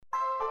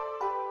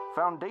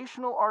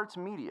Foundational Arts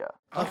Media,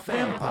 a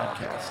fan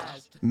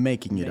podcast,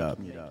 making it up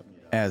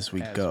as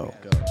we go.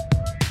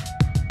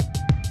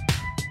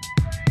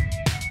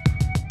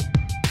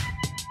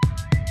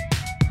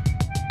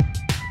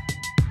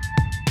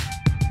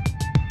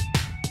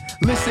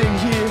 Listen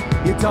here,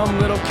 you dumb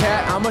little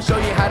cat. I'ma show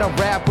you how to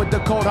rap with the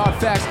cold hard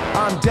facts.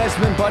 I'm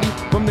Desmond, buddy,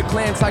 from the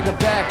clan Tiger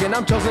back, and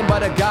I'm chosen by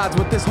the gods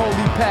with this holy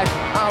pack.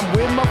 I'm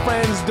with my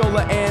friends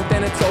Dola and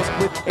Thanatos,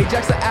 with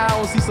Ajax the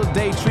Owl, Cecil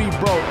Daytree,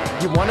 bro.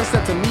 You wanna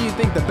step to me, you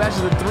think the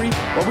best of the three?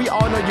 Well, we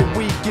all know you're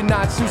weak, you're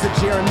not Susan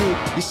Jeremy.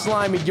 You're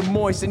slimy, you're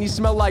moist, and you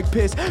smell like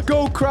piss.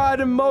 Go cry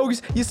to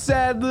Mogus, you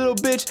sad little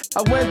bitch.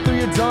 I went through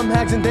your dumb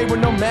hacks and they were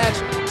no match.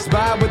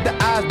 Spy with the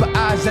eyes, but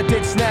eyes that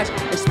did snatch.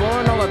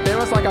 Exploring all the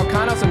theories like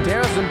Alcanos and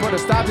and put a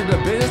stop to the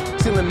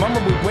business. Stealing mama,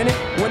 we win it.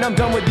 When I'm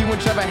done with you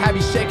and Trevor, have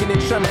you shaking and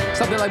tremor.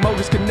 Something like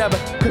Mogus could never,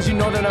 cause you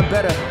know that I'm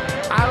better.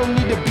 I don't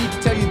need a beat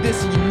to tell you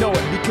this and you know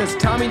it, because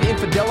Tommy the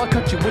Infidel, I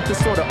cut you with the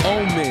sort of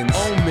omens.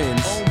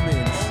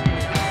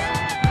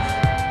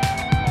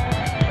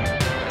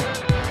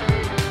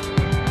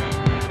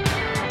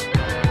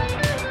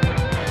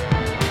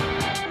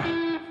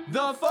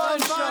 The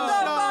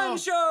Fun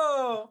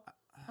Show!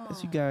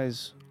 As you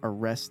guys are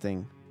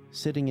resting,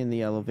 sitting in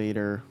the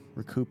elevator,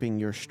 recouping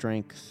your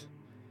strength,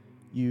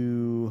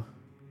 you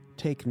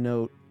take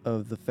note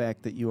of the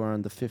fact that you are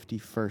on the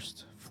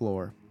 51st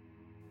floor.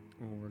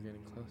 Oh, we're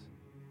getting close.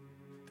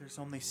 There's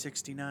only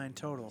 69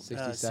 total.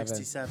 67.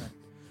 67.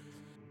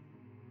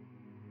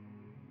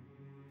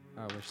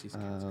 I wish these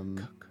kids would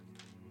cook.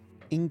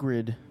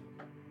 Ingrid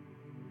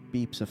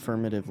beeps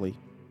affirmatively.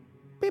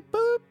 Beep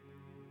boop.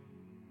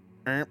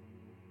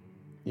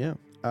 Yeah.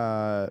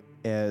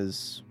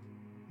 As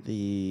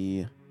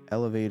the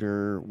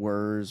elevator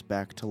whirs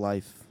back to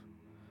life,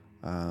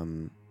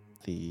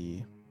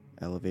 the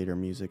elevator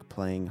music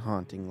playing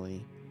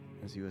hauntingly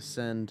as you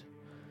ascend.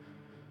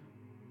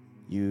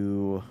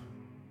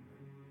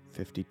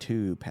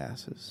 52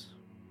 passes.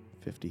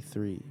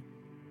 53.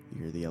 You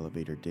hear the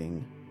elevator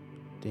ding.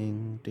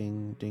 Ding,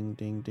 ding, ding,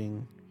 ding,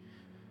 ding.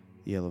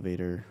 The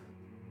elevator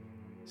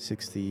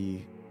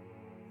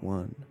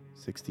 61,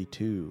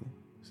 62,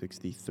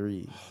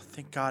 63. Oh,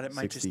 thank God it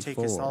might 64. just take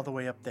us all the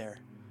way up there.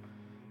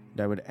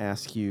 And I would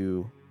ask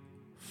you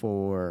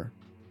for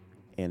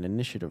an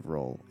initiative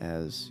roll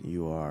as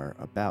you are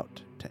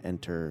about to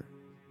enter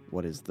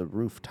what is the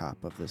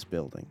rooftop of this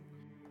building.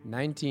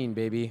 19,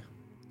 baby.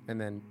 And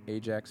then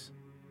Ajax.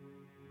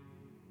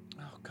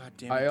 Oh, God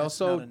damn it. I that's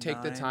also not a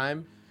take the 9.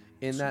 time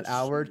in that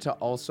hour to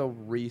also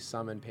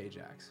re-summon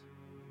Pajax.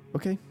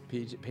 Okay.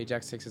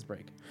 Pajax takes his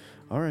break.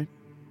 All right.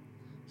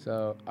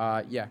 So,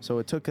 yeah. So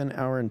it took an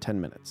hour and 10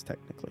 minutes,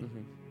 technically.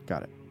 Mm-hmm.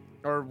 Got it.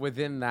 Or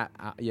within that,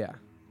 yeah.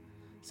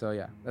 So,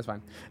 yeah, that's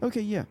fine.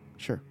 Okay, yeah,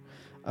 sure.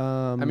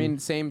 I mean,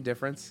 same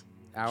difference.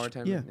 Hour,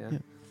 10 yeah, minutes. Yeah.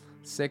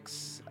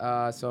 6,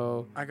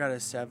 so... I got a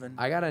 7.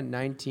 I got a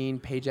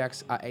 19.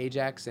 Ajax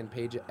and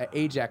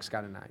Ajax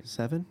got a 9.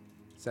 7?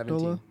 17.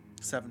 Dola?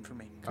 7 for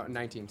me. Oh,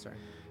 19, sorry.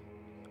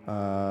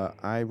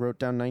 I wrote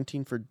down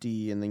 19 for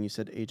D, and then you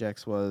said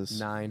Ajax was...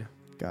 9.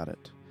 Got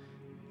it.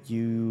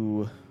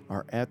 You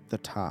are at the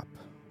top.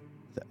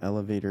 The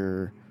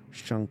elevator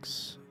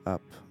shunks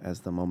up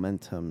as the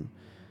momentum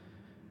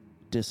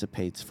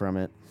dissipates from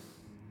it,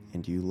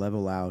 and you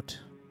level out.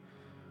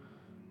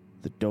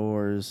 The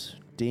doors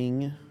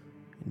ding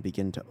and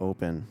begin to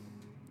open,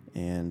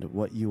 and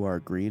what you are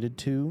greeted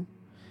to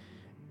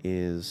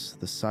is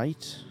the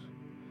sight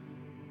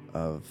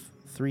of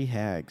 3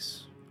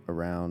 hags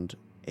around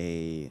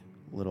a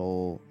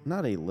little,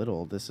 not a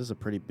little, this is a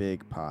pretty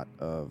big pot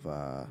of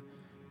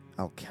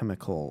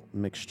alchemical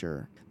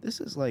mixture. This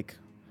is like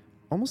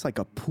almost like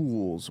a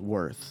pool's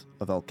worth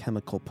of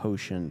alchemical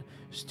potion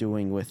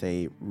stewing with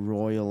a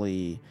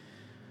roiling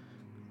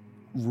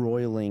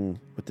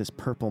with this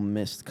purple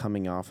mist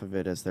coming off of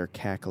it as they're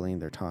cackling.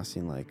 They're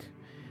tossing like,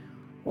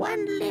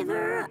 one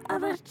liver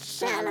of a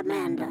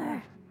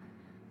salamander.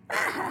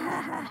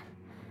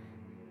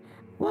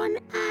 One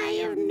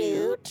eye of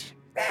newt.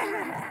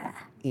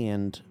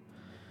 and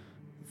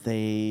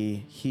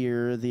they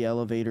hear the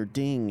elevator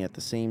ding at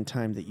the same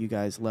time that you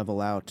guys level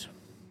out,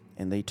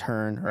 and they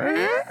turn.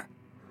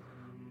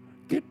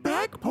 Get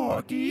back,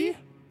 Porky.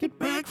 Get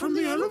back from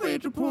the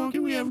elevator, Porky.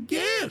 We have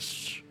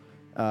guests.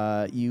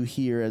 You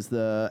hear as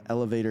the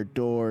elevator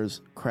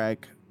doors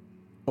crack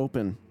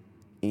open,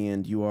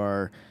 and you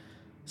are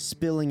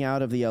spilling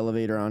out of the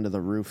elevator onto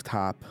the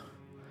rooftop.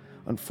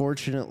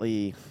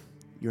 Unfortunately,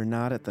 you're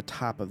not at the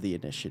top of the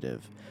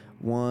initiative.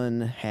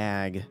 One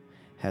hag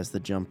has the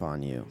jump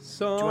on you.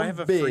 Do I have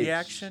a free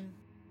action?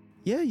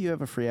 Yeah, you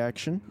have a free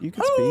action. You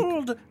can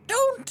Hold! speak.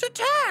 Don't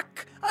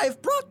attack!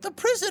 I've brought the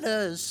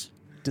prisoners.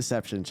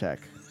 Deception check.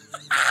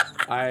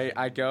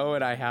 I go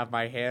and I have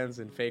my hands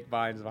in fake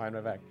vines behind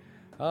my back.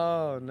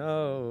 Oh,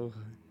 no.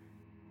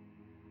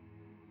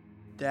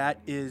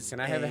 That is. Can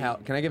I have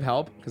help? Can I give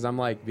help? Because I'm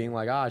like being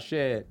like, ah,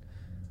 shit.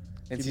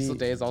 And Give Cecil me-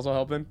 Day is also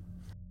helping.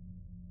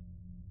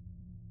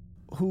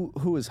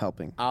 Who is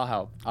helping? I'll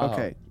help.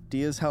 Okay,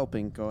 Dia's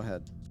helping. Go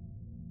ahead.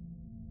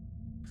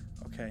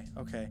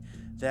 Okay.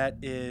 That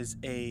is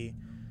a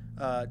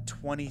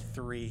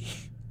 23.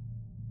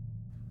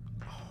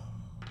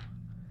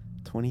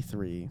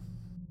 23.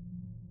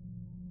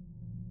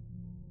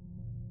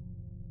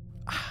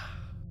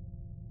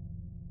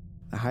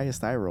 The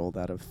highest I rolled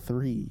out of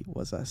 3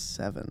 was a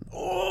 7.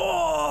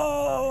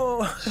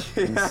 Oh!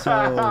 And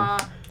so,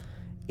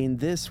 in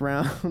this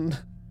round,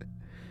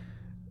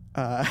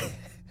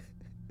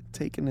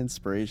 take an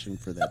inspiration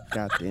for that.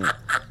 Goddamn.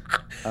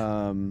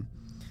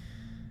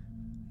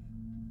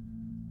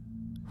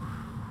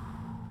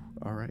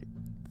 All right.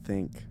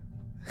 Think.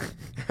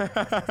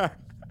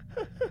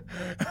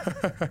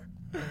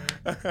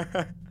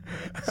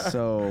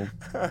 So.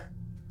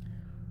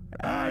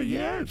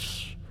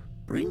 Yes.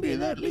 Bring me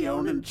that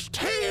Leonid's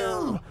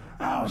tail.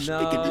 I'll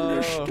stick it in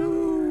the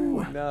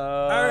stew.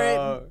 No. All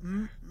right,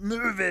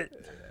 move it.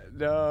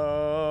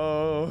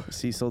 No.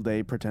 Cecil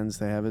Day pretends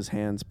to have his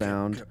hands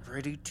bound. Get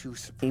ready to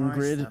surprise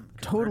Ingrid, them.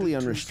 Get totally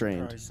ready to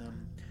unrestrained. surprise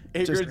them.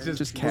 Ingrid's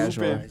just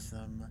casual. Surprise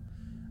them.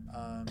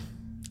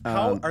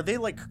 How are they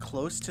like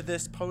close to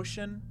this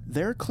potion?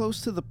 They're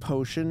close to the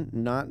potion,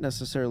 not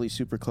necessarily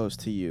super close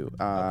to you.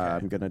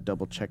 I'm going to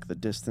double check the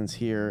distance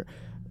here.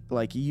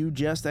 Like, you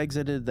just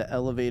exited the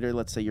elevator.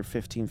 Let's say you're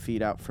 15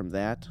 feet out from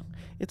that.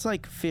 It's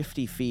like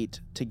 50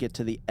 feet to get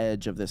to the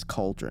edge of this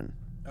cauldron.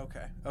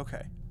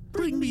 Okay.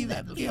 Bring me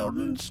that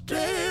Leonid's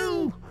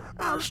tail.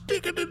 I'll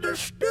stick it in the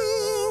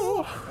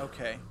stew.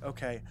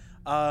 Okay.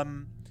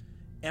 Am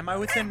I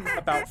within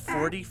about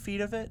 40 feet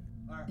of it?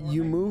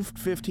 You moved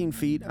 15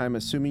 feet. I'm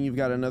assuming you've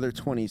got another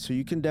 20, so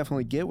you can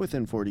definitely get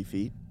within 40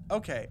 feet.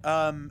 Okay.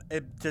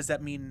 Does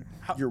that mean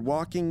You're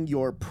walking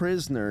your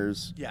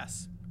prisoners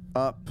Yes.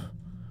 up.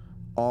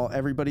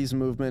 Everybody's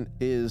movement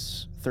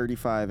is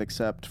 35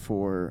 except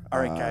for All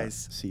right,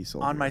 guys.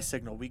 Cecil. On my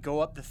signal, we go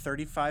up to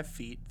 35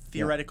 feet.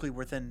 Theoretically,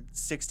 within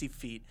 60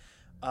 feet.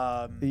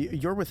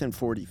 You're within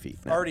 40 feet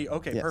now. Already.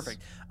 Okay. Yes.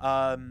 Perfect.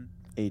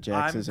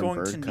 Ajax I'm is in going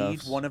bird to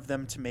cuffs. need one of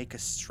them to make a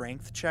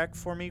strength check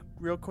for me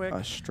real quick.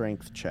 A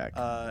strength check.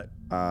 Uh,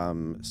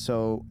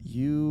 So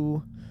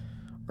you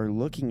are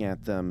looking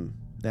at them.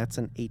 That's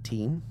an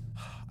 18.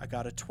 I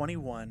got a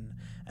 21,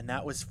 and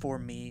that was for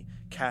me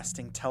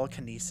casting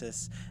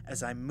telekinesis.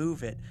 As I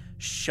move it,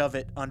 shove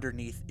it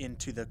underneath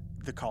into the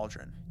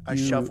cauldron. I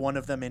shove one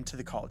of them into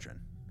the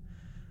cauldron.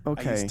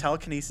 Okay. I use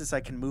telekinesis. I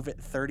can move it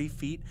 30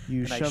 feet.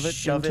 You and shove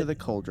it into the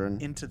cauldron.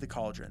 Into the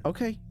cauldron.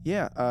 Okay,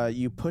 yeah.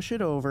 You push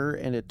it over,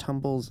 and it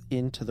tumbles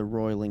into the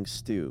roiling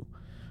stew,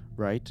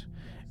 right?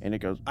 And it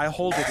goes... I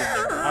hold it in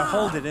there. I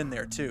hold it in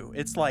there, too.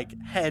 It's like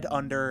head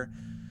under,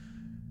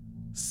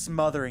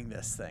 smothering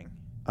this thing.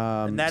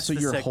 And that's so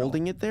the you're signal.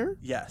 holding it there?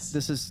 Yes.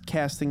 This is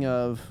casting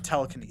of...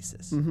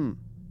 Telekinesis. Mm-hmm.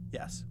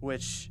 Yes,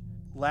 which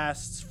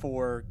lasts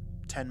for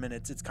 10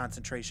 minutes. It's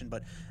concentration,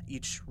 but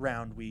each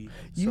round we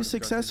You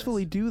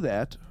successfully do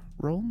that.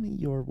 Roll me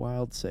your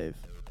wild save.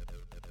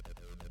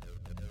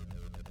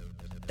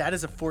 That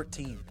is a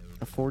 14.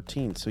 A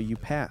 14, so you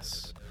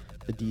pass.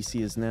 The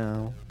DC is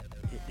now...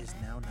 It is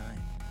now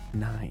 9.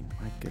 9,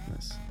 my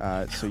goodness.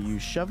 So you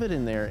shove it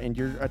in there, and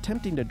you're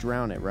attempting to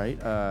drown it, right?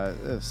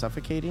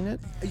 Suffocating it?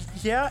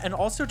 Yeah, and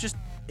also just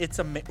it's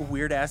a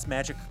weird-ass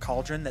magic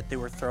cauldron that they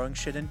were throwing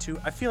shit into.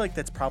 I feel like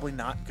that's probably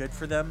not good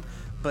for them,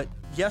 but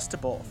yes to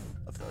both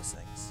of those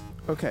things.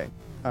 Okay,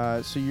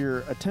 so you're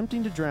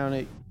attempting to drown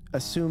it,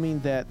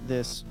 assuming that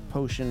this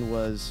potion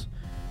was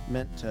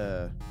meant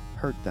to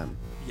hurt them.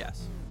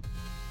 Yes.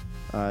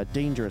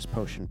 Dangerous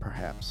potion,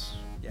 perhaps.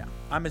 Yeah.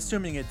 I'm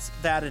assuming it's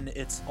that, and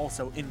it's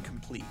also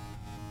incomplete.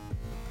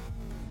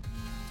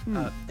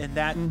 And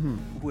that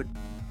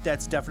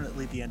that's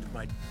definitely the end of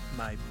my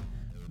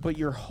But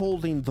you're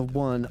holding the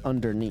one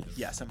underneath.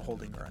 Yes, I'm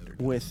holding her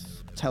underneath.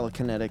 With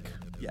telekinetic.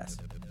 Yes.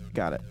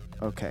 Got it.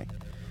 Okay.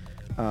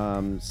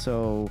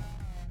 So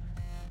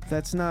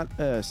that's not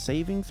a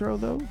saving throw,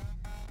 though?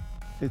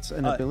 It's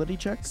an ability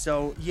check?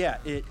 So, yeah,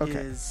 it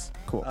is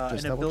cool.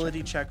 an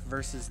ability check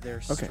versus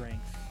their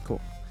strength. Cool.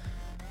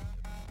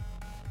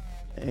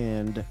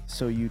 And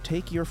so you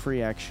take your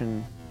free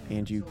action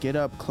and you get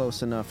up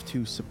close enough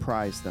to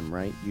surprise them,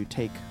 right? You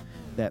take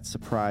that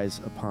surprise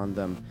upon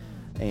them,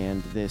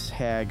 and this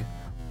hag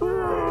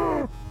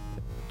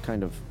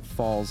kind of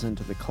falls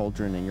into the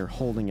cauldron, and you're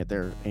holding it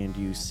there, and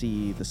you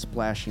see the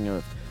splashing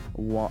of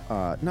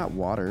not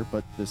water,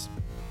 but this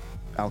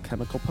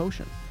alchemical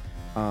potion.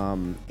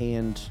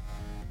 And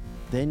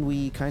then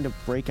we kind of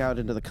break out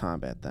into the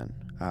combat then.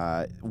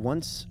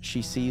 Once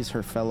she sees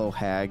her fellow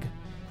hag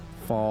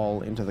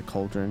fall into the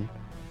cauldron,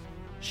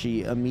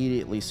 she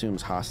immediately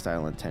assumes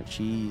hostile intent.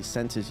 She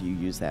senses you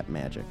use that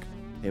magic.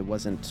 It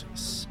wasn't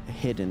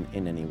hidden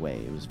in any way.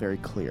 It was very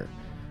clear.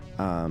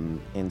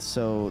 And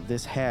so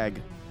this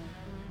hag,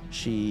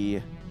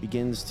 she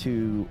begins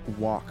to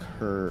walk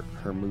her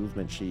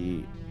movement.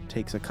 She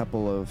takes a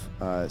couple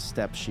of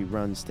steps. She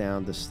runs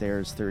down the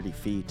stairs 30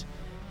 feet.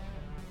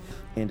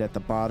 And at the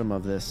bottom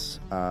of this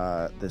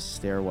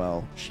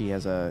stairwell, she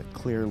has a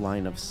clear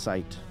line of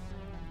sight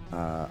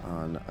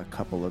on a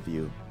couple of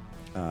you.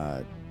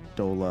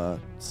 Dola,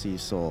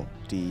 Cecil,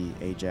 D,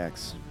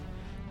 Ajax.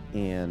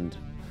 And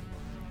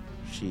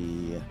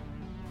she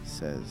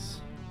says,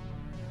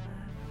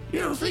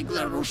 You think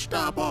that'll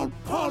stop old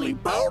Polly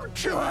Bone?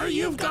 Sure,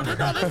 you've got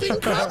another thing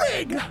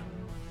coming.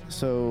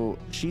 so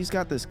she's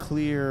got this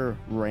clear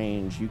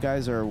range. You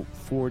guys are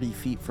 40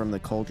 feet from the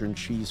cauldron.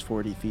 She's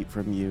 40 feet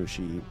from you.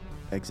 She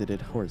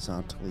exited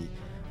horizontally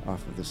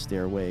off of the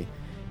stairway.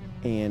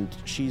 And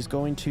she's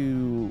going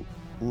to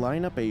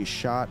line up a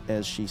shot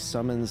as she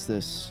summons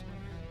this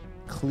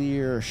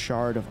clear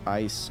shard of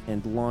ice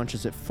and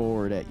launches it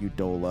forward at you,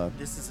 Dola.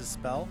 This is a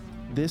spell?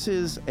 This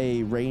is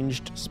a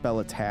ranged spell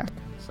attack.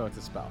 So it's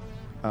a spell.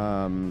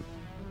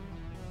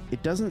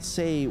 It doesn't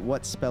say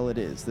what spell it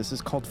is. This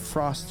is called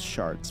Frost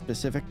Shard,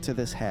 specific to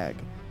this hag.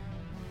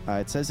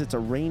 It says it's a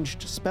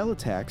ranged spell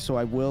attack, so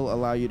I will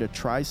allow you to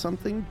try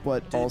something,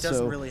 but It doesn't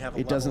also really have a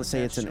it doesn't level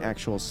say it's an attached to it.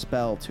 actual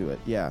spell to it.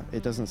 Yeah,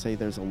 it doesn't say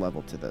there's a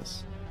level to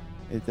this.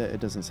 It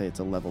doesn't say it's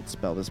a leveled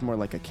spell. It's more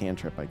like a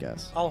cantrip, I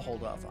guess. I'll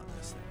hold off on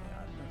this thing.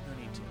 Yeah,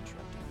 no need to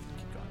interrupt anything.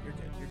 Keep going. You're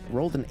good. You're good.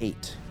 Rolled an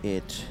 8.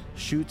 It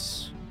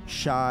shoots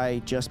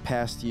shy just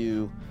past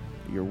you.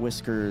 Your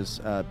whiskers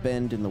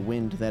bend in the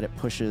wind that it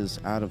pushes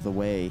out of the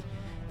way,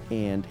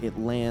 and it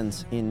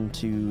lands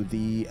into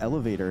the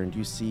elevator, and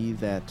you see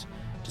that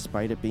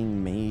despite it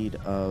being made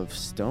of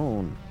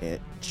stone, it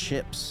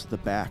chips the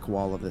back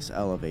wall of this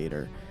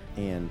elevator,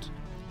 and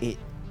it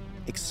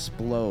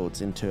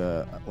explodes into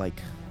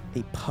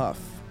a puff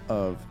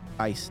of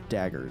ice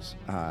daggers.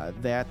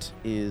 That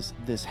is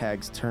this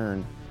hag's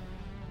turn.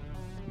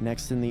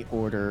 Next in the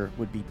order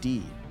would be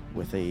D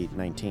with a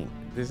 19.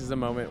 This is a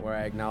moment where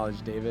I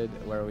acknowledge David,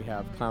 where we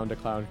have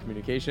clown-to-clown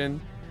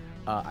communication.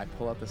 I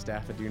pull out the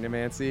Staff of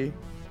Dunamancy,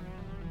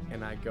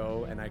 and I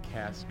go and I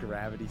cast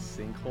Gravity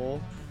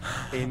Sinkhole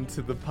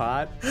into the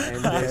pot,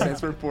 and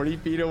since we're 40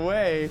 feet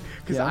away,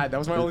 because Yeah. that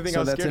was my only thing I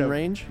was So that's scared in of.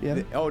 range?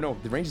 Yeah. Oh no,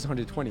 the range is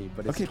 120,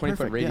 but it's Okay, a 20-foot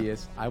perfect, yeah.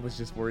 radius. I was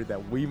just worried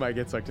that we might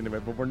get sucked into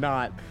it, but we're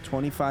not.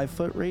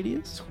 25-foot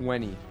radius?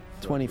 20.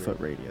 20-foot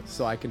radius.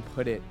 So I can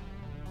put it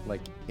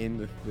like in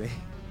the thing.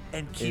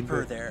 And keep In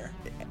her the- there.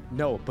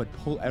 No, but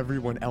pull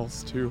everyone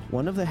else too.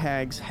 One of the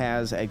hags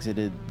has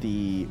exited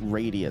the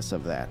radius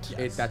of that.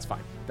 Yes. That's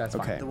fine. That's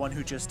Okay. The one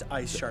who just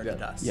ice sharded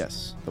yeah. us.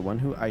 Yes, the one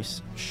who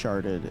ice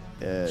sharded.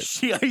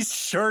 She ice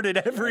sharded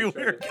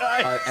everywhere,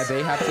 guys. And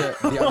they have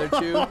to.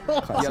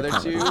 The other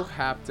two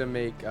have to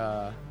make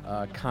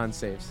con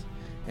saves,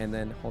 and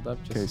then hold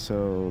up. Just Okay,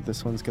 so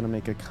this one's gonna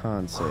make a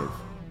con save.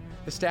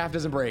 the staff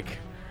doesn't break.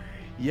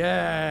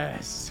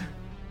 Yes.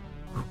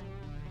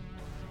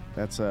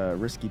 That's a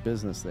risky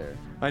business there.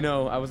 I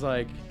know. I was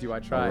like, do I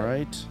try? All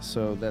right,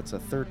 so that's a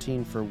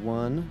 13 for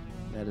one.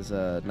 That is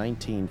a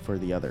 19 for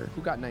the other.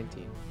 Who got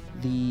 19?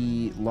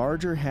 The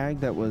larger hag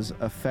that was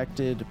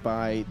affected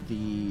by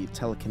the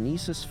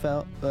telekinesis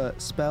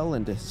spell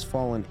and has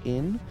fallen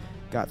in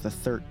got the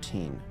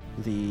 13.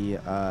 The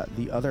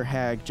other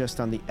hag just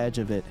on the edge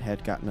of it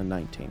had gotten a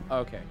 19.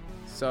 Okay,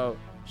 so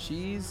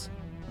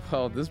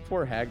well, this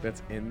poor hag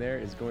that's in there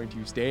is going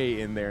to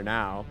stay in there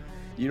now.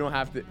 You don't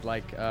have to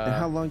And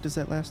how long does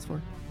that last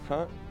for?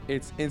 Huh?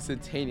 It's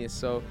instantaneous.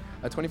 So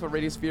a 20-foot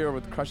radius sphere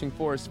with crushing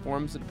force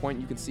forms at a point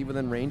you can see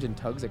within range and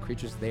tugs at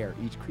creatures there.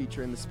 Each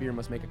creature in the sphere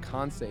must make a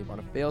con save. On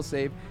a fail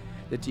save,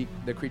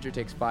 the creature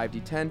takes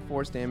 5d10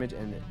 force damage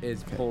and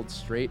is pulled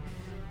straight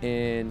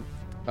in.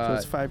 So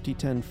it's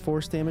 5d10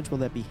 force damage. Will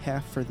that be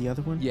half for the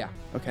other one? Yeah.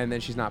 Okay. And then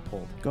she's not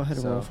pulled. Go ahead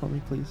and roll So- for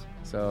me, please.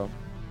 So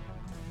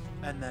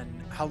And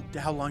then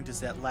how long does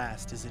that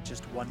last? Is it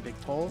just one big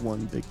pull?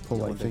 One big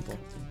pull, I one big think. pull.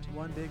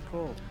 One big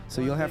pull.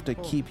 So One you'll have to big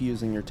pull. keep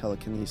using your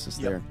telekinesis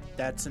Yep. there.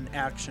 That's an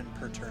action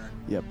per turn.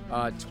 Yep.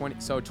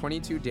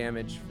 22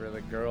 damage for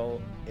the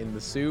girl in the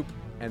soup,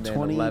 and then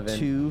 22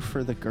 11,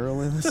 for the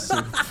girl in the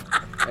soup.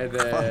 and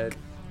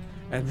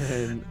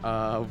then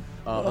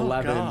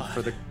 11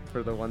 God.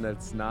 for the one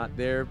that's not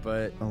there,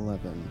 but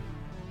 11.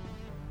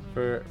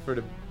 for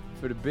the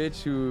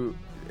bitch who,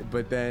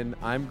 but then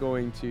I'm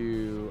going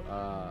to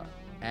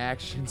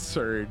action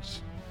surge.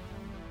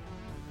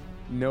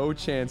 No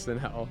chance in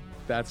hell.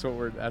 That's what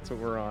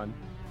we're on.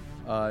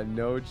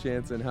 No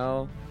chance in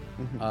hell.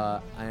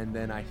 And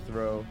then I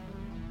throw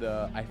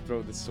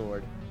the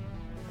sword,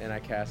 and I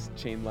cast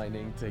chain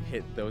lightning to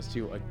hit those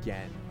two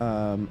again.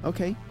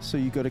 Okay, so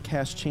you go to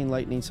cast chain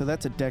lightning. So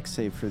that's a dex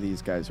save for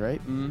these guys,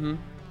 right? Mm-hmm.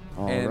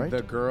 All and right.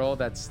 the girl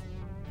that's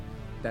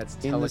in the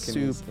soup,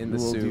 telekinesis in the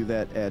we'll soup. do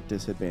that at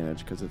disadvantage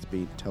because it's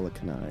being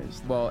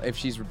telekinized. Well, if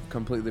she's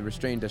completely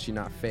restrained, does she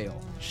not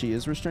fail? She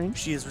is restrained?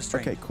 She is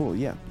restrained. Okay, cool,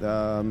 yeah.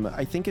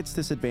 I think it's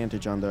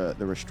disadvantage on the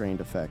restrained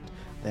effect.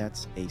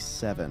 That's a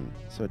 7.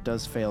 So it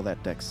does fail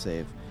that dex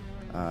save.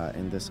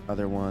 And this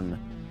other one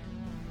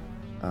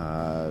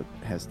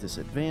has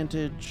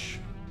disadvantage.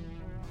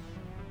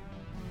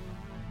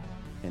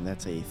 And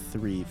that's a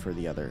 3 for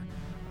the other.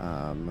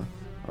 All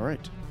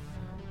right.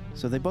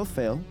 So they both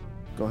fail.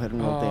 Go ahead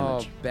and roll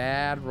damage.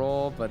 Bad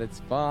roll, but it's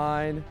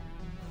fine.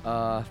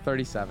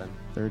 37.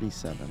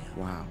 37.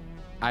 Wow.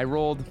 I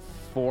rolled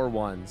 4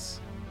 1s.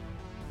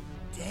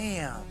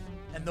 Damn.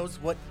 And those,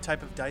 what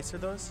type of dice are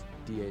those?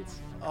 D8s.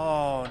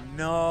 Oh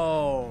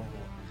no.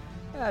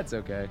 That's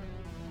okay.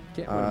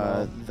 Can't win 'em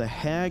all. The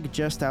hag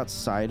just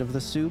outside of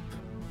the soup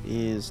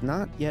is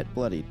not yet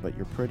bloodied, but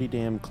you're pretty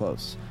damn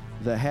close.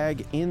 The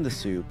hag in the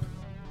soup,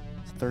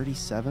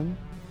 37,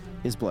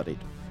 is bloodied.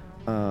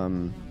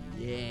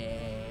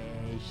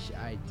 Yes,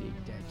 I think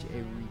that's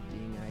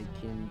everything I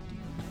can do.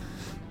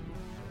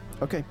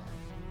 Okay.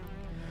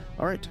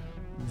 All right.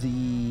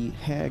 The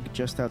hag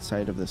just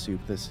outside of the soup,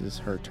 this is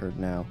her turn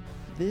now.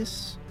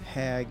 This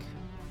hag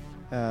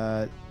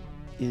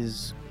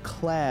is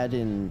clad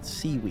in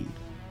seaweed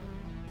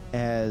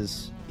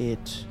as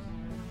it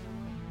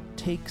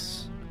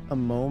takes a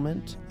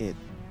moment. It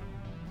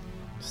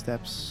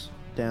steps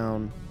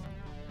down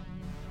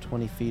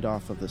 20 feet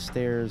off of the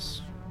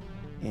stairs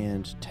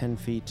and 10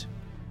 feet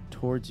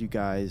towards you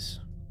guys,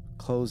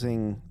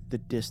 closing the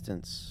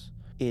distance.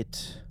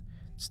 It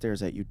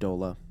stares at you,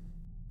 Dola.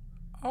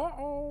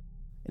 Uh-oh.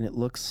 And it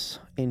looks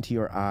into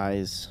your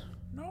eyes.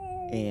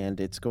 No. And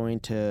it's going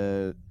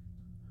to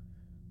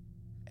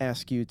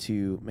ask you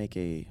to make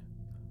a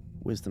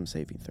wisdom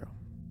saving throw.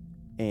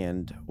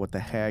 And what the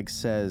hag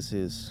says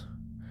is,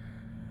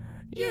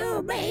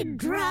 You may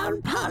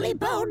drown Polly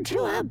Bone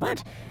to her,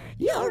 but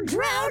you'll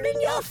drown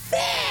in your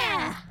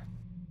fear.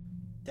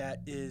 That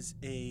is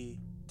a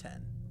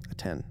 10. a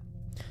 10.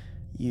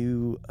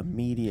 You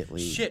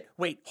immediately... Shit,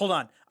 wait, hold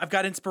on. I've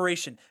got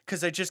inspiration,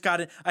 because I just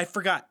got it. I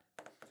forgot.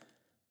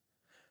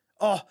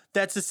 Oh,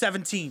 that's a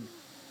 17.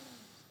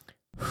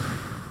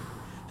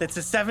 That's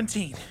a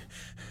 17.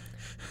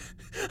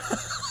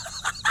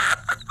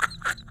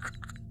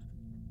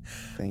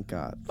 Thank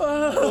God.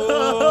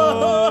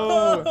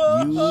 Oh,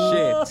 You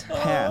shit.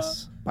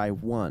 pass by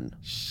 1.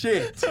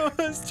 Shit. That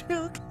was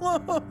too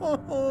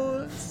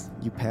close.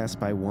 You pass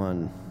by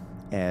 1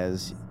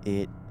 as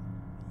it...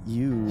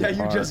 You Yeah,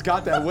 you are- just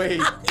got that way.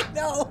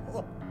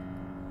 No.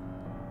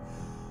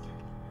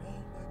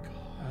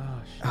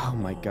 Oh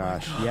my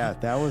gosh. Yeah,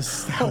 that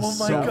was Oh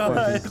my so God.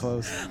 fucking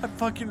close. I'm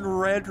fucking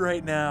red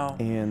right now.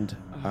 And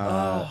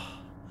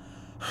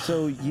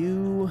so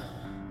you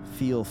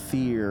feel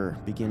fear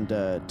begin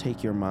to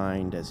take your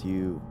mind as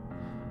you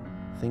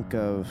think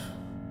of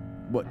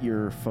what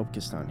you're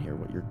focused on here,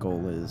 what your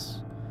goal is,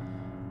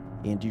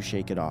 and you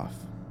shake it off.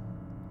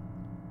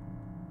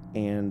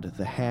 And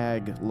the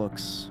hag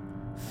looks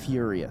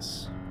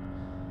furious.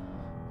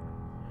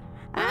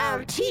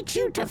 I'll teach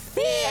you to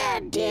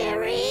fear,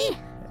 dearie.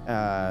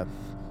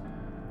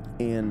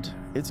 And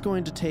it's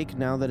going to take,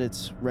 now that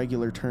its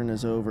regular turn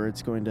is over,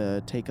 it's going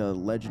to take a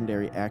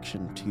legendary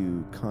action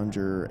to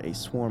conjure a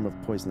swarm of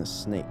poisonous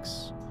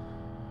snakes.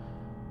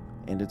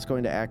 And it's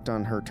going to act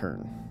on her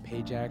turn.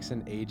 Pajax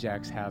and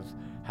Ajax have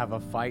a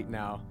fight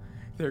now.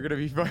 They're gonna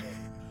be fighting.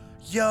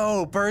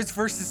 Yo, birds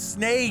versus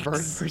snakes.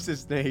 Birds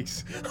versus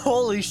snakes.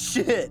 Holy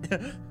shit.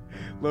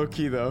 Low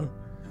key though.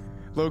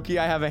 Low key,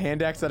 I have a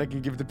hand axe that I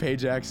can give to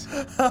Pajax.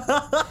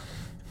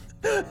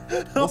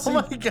 Oh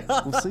my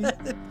God. We'll see.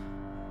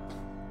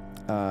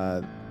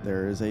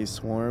 There is a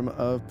swarm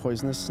of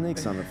poisonous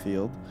snakes on the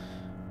field.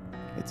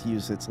 It's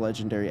used its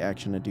legendary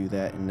action to do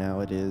that, and now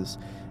it is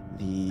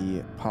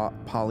the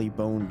Polly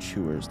Bone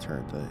Chewer's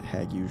turn. The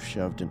hag you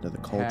shoved into the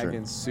cauldron. Hag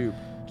and soup.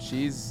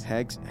 She's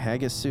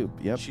Hag is soup.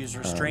 Yep. She's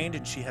restrained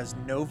and she has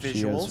no she is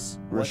visuals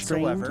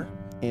restrained, whatsoever.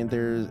 And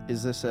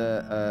is this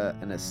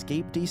an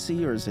escape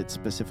DC or is it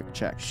specific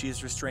check? She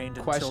is restrained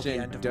until question.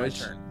 the end of my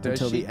turn.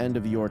 Until she, the end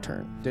of your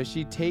turn. Does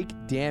she take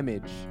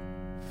damage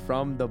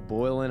from the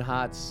boiling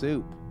hot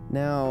soup?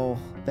 Now,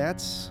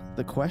 that's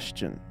the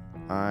question.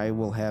 I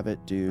will have it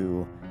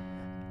do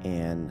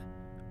an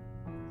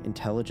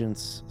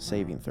intelligence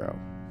saving throw.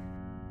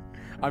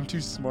 I'm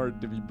too smart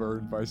to be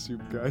burned by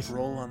soup, guys.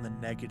 Roll on the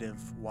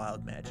negative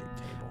wild magic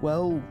table.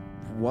 Well,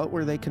 what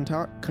were they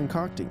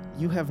concocting?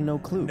 You have no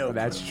clue. No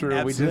That's clue. true. We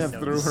Absolutely just no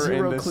threw clue. her in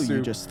Zero the clue. You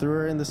soup. just threw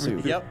her in the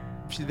soup. Yep.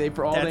 They,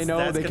 for all they know,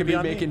 That's they gonna could be be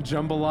on me. making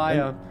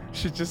jambalaya.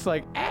 She's just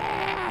like,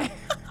 That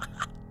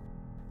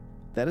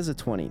is a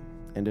 20,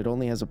 and it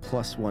only has a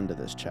 +1 to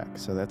this check,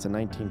 so that's a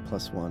 19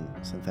 + 1,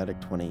 synthetic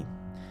 20.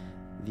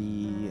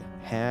 The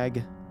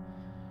hag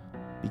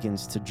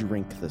begins to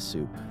drink the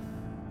soup.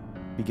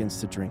 Begins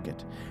to drink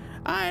it.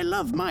 I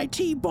love my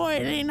tea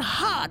boiling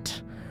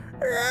hot.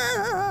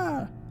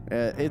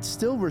 It's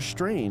still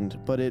restrained,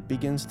 but it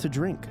begins to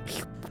drink.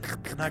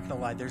 I'm not gonna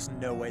lie, there's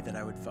no way that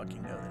I would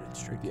fucking know that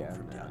it's drinking yeah,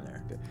 from down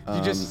there.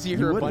 you just see you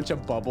her a wouldn't. bunch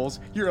of bubbles.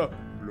 You're a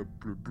blub,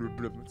 blub, blub,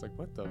 blub. It's like,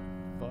 what the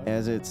fuck?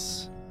 As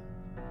it's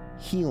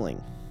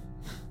healing.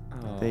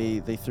 Oh. They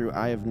threw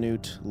Eye of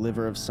Newt,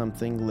 liver of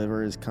something.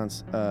 Liver is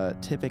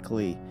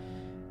typically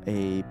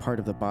a part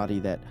of the body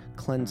that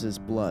cleanses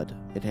blood.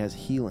 It has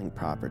healing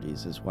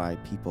properties, is why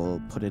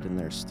people put it in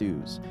their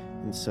stews.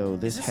 And so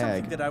this Is this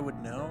hag, something that I would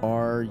know?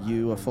 are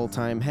you a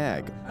full-time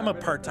hag? I'm a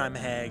part-time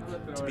hag,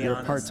 to be You're a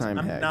honest. part-time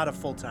I'm hag. not a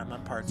full-time,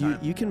 I'm part-time.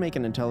 You can make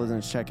an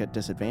intelligence check at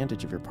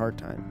disadvantage if you're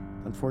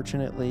part-time.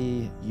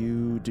 Unfortunately,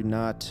 you do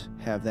not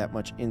have that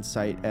much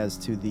insight as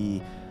to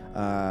the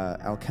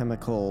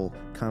alchemical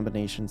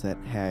combinations that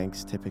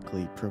hags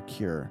typically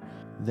procure.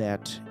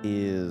 That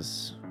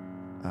is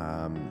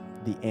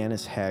the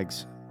Annis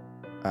hag's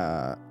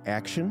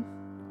action,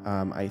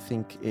 I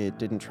think it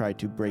didn't try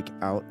to break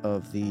out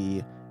of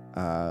the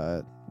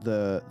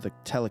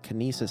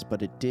telekinesis,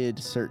 but it did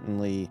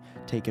certainly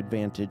take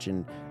advantage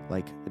and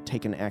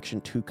take an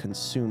action to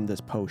consume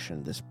this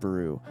potion, this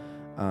brew.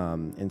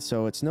 And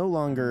so it's no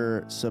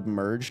longer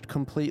submerged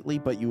completely,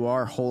 but you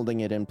are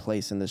holding it in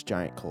place in this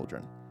giant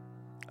cauldron.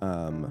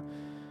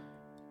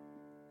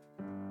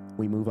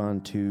 We move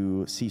on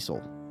to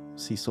Cecil.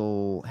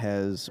 Cecil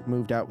has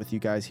moved out with you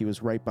guys. He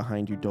was right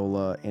behind you,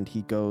 Dola, and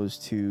he goes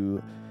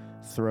to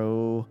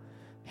throw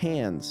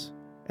hands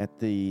at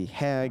the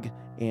hag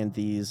and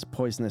these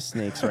poisonous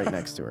snakes right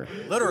next to her.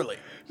 Literally.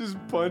 Just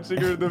punching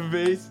her in the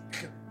face.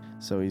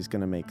 So he's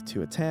going to make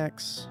 2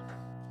 attacks.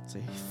 It's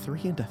a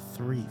 3 and a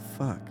 3.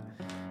 Fuck.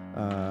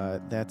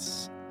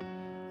 Let's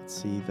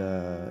see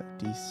the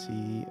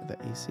DC, the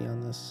AC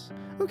on this.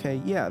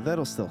 Okay, yeah,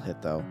 that'll still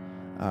hit though.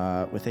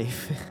 With a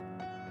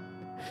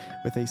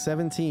with a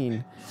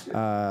 17.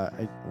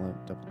 I'm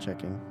double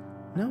checking.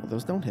 No,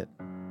 those don't hit.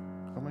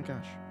 Oh my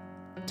gosh.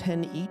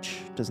 10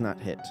 each does not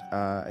hit.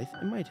 It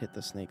might hit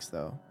the snakes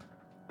though.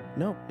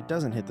 No, it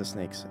doesn't hit the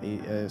snakes.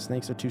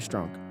 Snakes are too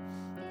strong.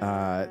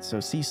 So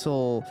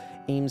Cecil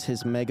aims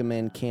his Mega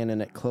Man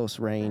cannon at close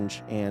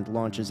range and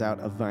launches out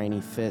a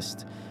viney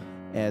fist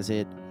as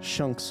it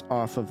shunks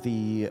off of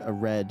the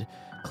red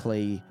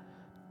clay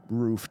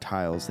roof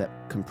tiles that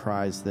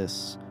comprise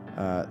this,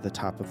 the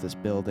top of this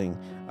building.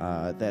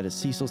 That is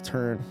Cecil's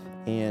turn,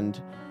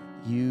 and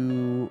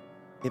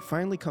it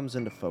finally comes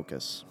into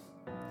focus.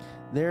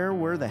 There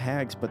were the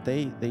hags, but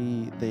they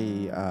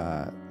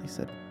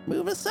said,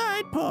 "Move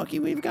aside, Porky,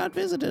 we've got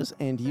visitors."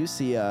 And you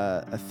see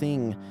a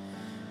thing,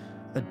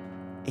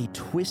 a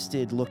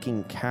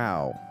twisted-looking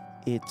cow.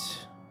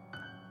 Its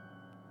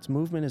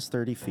movement is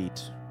 30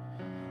 feet.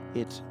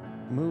 It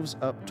moves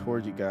up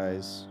toward you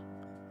guys,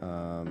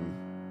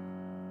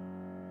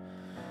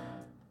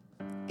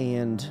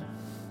 and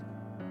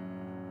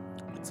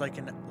It's like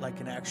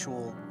an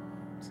actual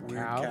weird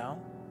cow? cow.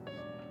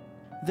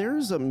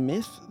 there's a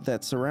myth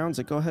that surrounds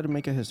it. Go ahead and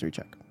make a history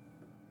check.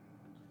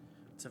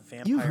 It's a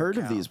vampire You've heard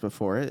cow. of these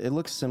before. It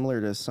looks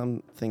similar to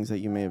some things that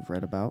you may have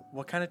read about.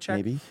 What kind of check?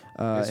 Maybe.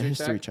 A History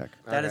history check?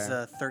 check. That is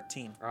Okay. a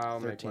 13. I'll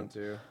make 13. one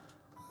too.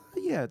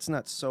 Yeah, it's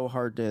not so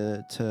hard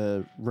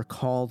to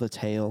recall the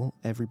tale.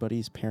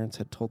 Everybody's parents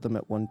had told them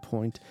at one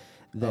point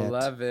that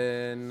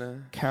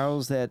 11.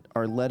 cows that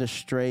are led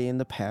astray in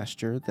the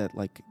pasture, that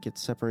get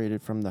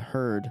separated from the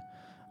herd,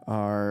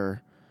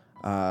 are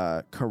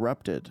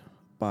corrupted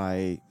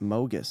by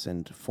Mogus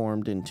and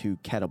formed into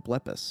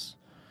catoblepus.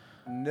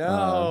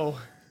 No.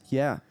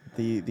 Yeah,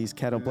 these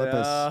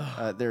catoblepus.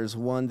 No. There's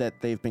one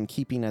that they've been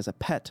keeping as a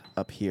pet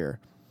up here,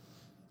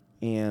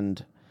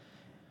 and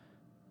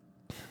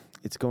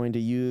it's going to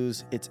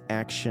use its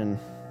action.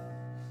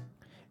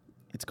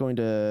 It's going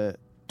to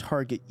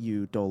target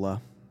you,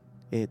 Dola.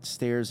 It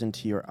stares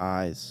into your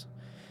eyes.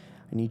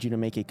 I need you to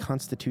make a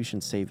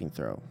Constitution saving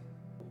throw.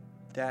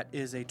 That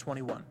is a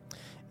 21.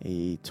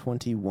 A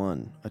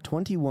 21. A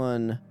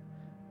 21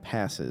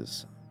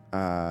 passes,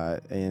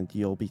 and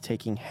you'll be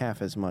taking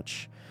half as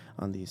much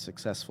on the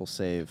successful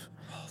save.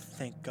 Oh,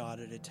 thank God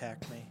it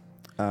attacked me.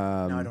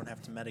 Now I don't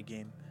have to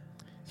metagame.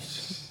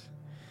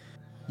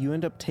 You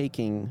end up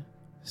taking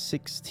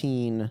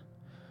 16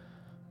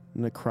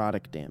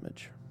 necrotic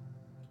damage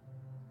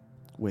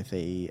with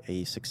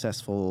a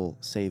successful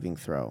saving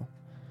throw,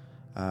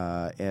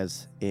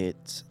 as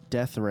its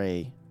death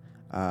ray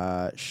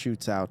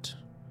shoots out,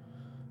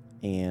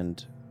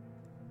 and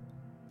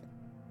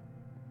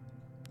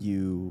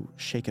you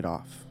shake it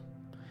off,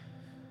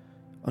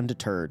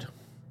 undeterred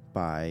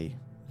by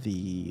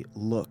the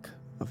look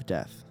of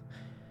death.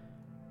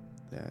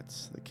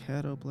 That's the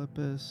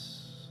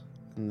catoblepus.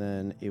 And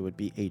then it would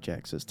be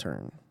Ajax's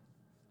turn.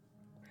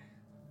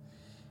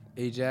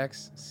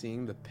 Ajax,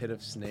 seeing the pit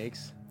of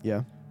snakes,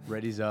 Yeah.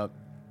 readies up,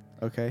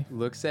 Okay.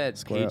 looks at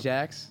Square up.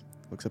 Ajax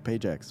Looks at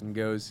Ajax. and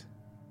goes,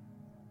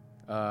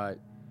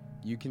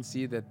 you can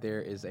see that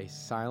there is a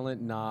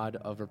silent nod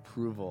of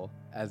approval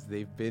as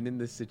they've been in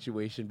this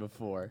situation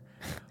before.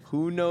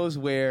 Who knows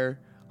where,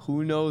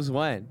 who knows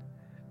when,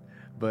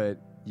 but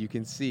you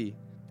can see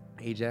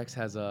Ajax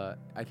has I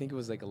think it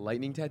was like a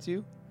lightning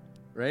tattoo,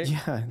 right? Yeah,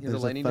 He has there's a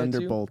lightning tattoo?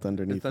 thunderbolt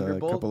underneath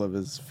thunderbolt? a couple of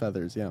his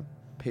feathers. Yeah.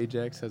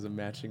 Pajax has a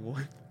matching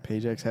one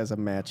Ajax has a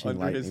matching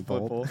under his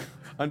lightning bolt.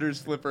 under his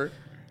flipper.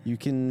 You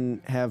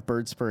can have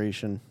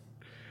birdspiration.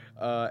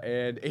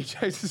 And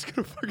Ajax is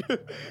gonna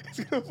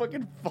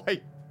fucking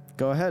fight.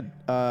 Go ahead.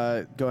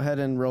 Go ahead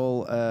and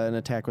roll an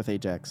attack with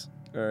Ajax.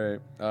 All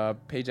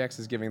right. Pajax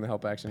is giving the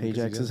help action. because he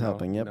Pajax doesn't is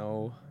helping, yep.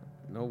 No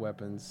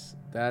weapons.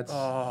 That's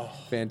Oh,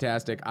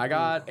 fantastic. I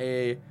got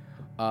a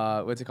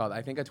what's it called?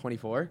 I think a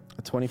 24.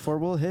 A 24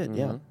 will hit.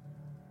 Yeah. Mhm.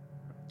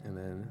 And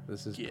then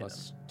this is Get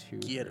plus 2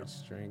 Get for 'em.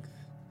 strength.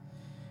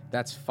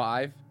 That's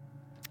 5.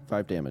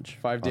 5 damage.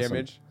 5 Awesome.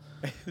 damage.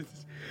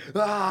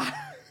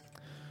 Ah!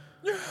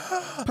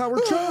 Power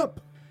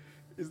chop.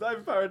 He's not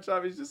even power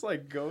chop. He's just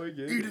like going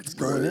in. It's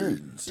Going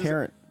in.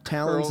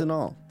 Talons curl- and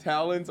all.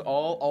 Talons,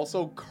 all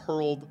also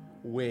curled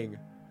wing.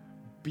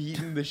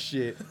 beating the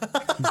shit.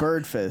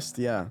 Bird fist,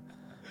 yeah.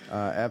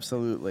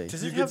 Absolutely.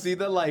 Does You it can have, see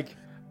that like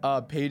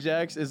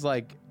Pajax is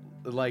like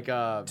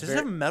does it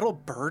have metal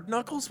bird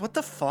knuckles? What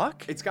the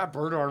fuck? it's got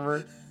bird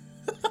armor.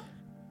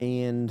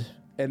 And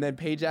And then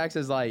Pajax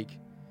is like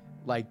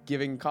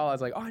giving call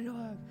outs like, oh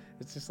no,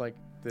 it's just like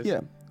this.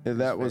 yeah,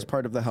 that was fair.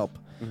 part of the help.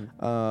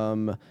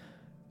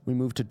 We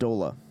move to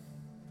Dola.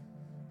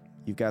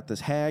 You've got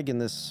this hag in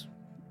this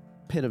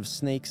pit of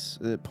snakes,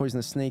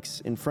 poisonous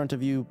snakes in front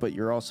of you, but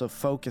you're also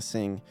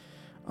focusing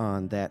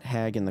on that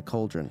hag in the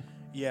cauldron.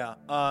 Yeah.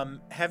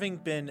 Having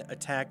been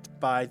attacked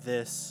by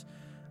this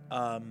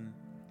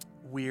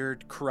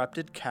weird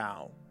corrupted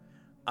cow,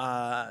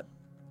 I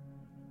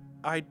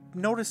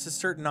noticed a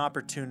certain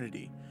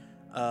opportunity.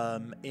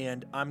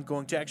 And I'm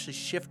going to actually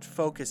shift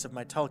focus of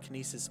my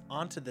telekinesis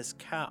onto this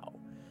cow.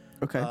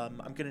 Okay. I'm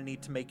going to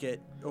need to make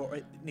it, or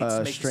it needs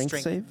to make strength a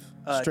save?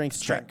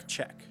 Strength check.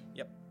 check.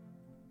 Yep.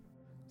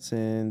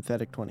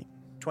 Synthetic 20.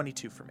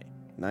 22 for me.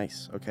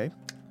 Nice. Okay.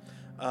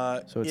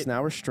 So So it's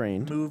now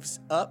restrained, moves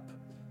up.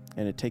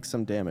 and it takes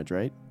some damage,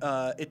 right?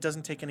 It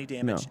doesn't take any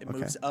damage. No, It okay.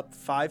 moves up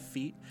 5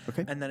 feet,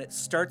 Okay. and then it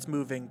starts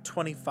moving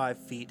 25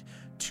 feet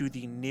to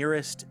the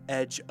nearest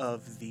edge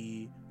of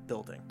the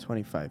building.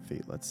 25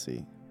 feet. Let's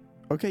see.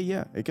 Okay,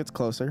 yeah, it gets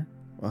closer.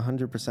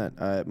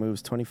 100%. It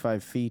moves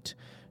 25 feet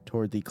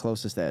toward the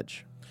closest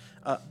edge.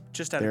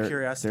 Just out of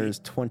curiosity, There's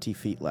 20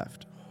 feet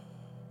left.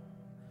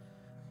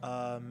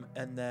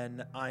 and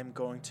then I'm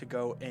going to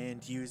go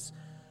and use,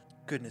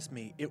 goodness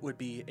me, it would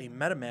be a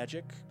meta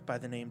magic by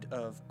the name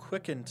of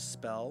Quickened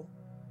spell.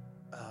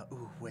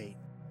 Wait.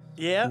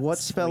 Yeah. What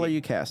spell sweet. are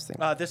you casting?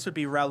 This would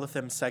be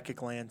Ralathim's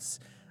Psychic Lance,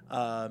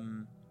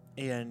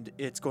 and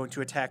it's going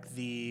to attack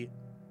the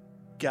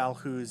gal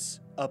who's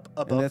up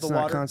above and that's the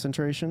not water.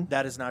 concentration?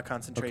 That is not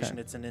concentration.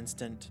 Okay. It's an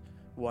instant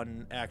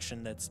one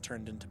action that's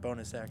turned into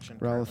bonus action.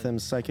 currently.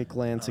 Ralathim's Psychic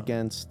Lance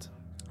against...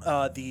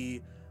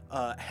 The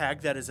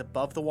hag that is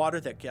above the water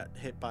that got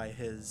hit by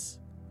his...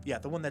 Yeah,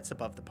 the one that's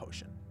above the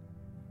potion.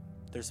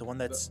 There's the one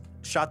that's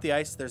shot the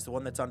ice. There's the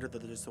one that's under.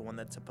 There's the one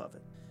that's above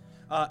it.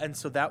 And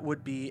so that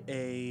would be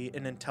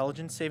an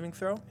intelligence saving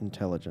throw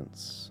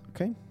Intelligence.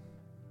 Okay.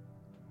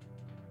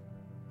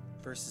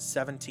 versus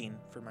 17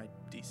 for my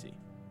DC.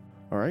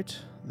 All right.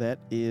 That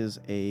is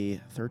a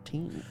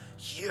 13.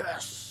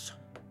 Yes!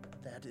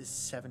 That is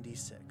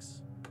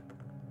 76.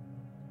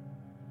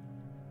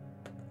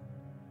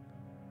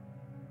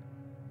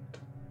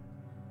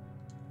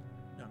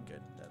 No, I'm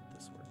good.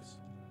 This works.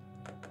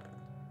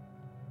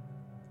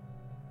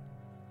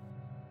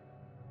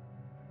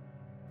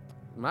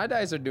 My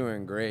dice are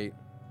doing great.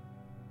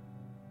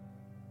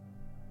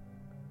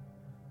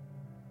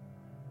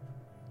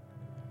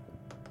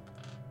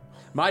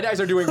 My dice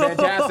are doing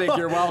fantastic.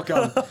 You're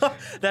welcome.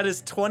 That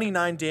is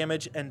 29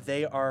 damage, and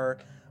they are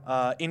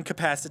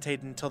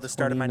incapacitated until the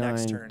start of my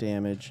next 29 turn.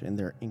 damage, and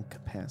they're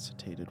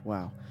incapacitated.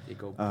 Wow. They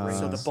go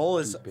So the Uh, bull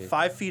is stupid.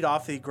 5 feet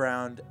off the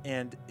ground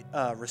and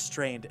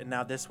restrained, and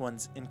now this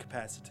one's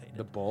incapacitated.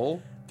 The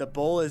bull? The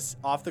bull is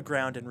off the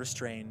ground and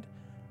restrained.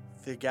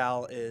 The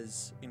gal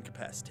is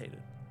incapacitated.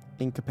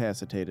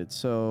 Incapacitated.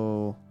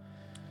 So...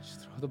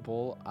 Just throw the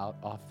bull out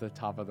off the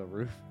top of the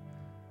roof.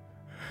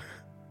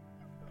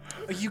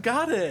 You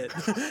got it.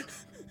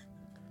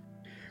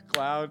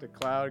 Cloud to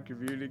cloud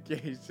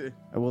communication.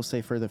 I will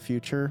say for the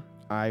future,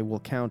 I will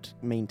count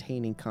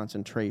maintaining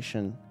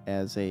concentration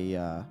as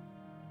a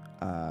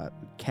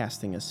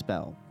casting a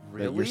spell.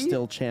 That you're Really?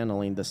 still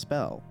channeling the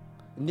spell.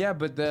 Yeah,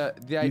 but the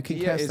You can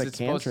idea cast is a it's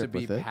supposed to cantrip be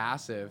with it.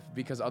 passive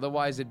because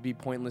otherwise it'd be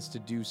pointless to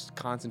do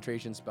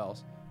concentration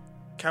spells.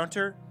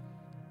 Counter,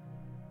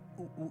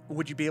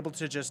 would you be able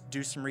to just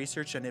do some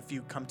research, and if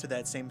you come to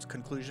that same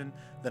conclusion,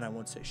 then I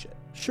won't say shit.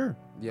 Sure.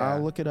 Yeah.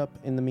 I'll look it up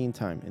in the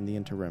meantime, in the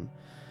interim.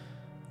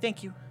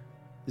 Thank you.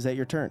 Is that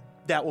your turn?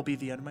 That will be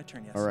the end of my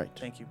turn, yes. All right.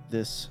 Thank you.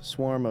 This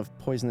swarm of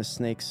poisonous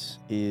snakes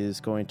is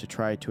going to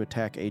try to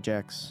attack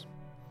Ajax.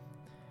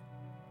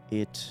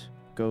 It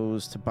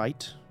goes to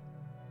bite.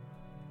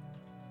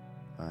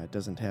 It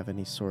doesn't have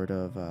any sort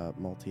of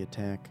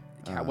multi-attack.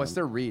 What's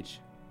their reach?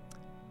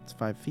 It's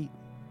 5 feet.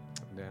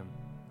 Damn.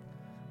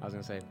 I was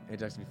gonna say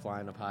Ajax would be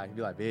flying up high. He'd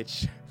be like,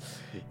 "Bitch."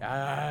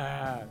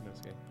 No, it's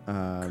okay.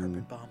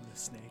 Carpet bomb the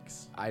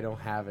snakes. I don't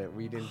have it.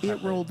 We didn't.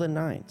 It rolled a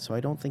 9, so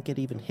I don't think it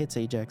even hits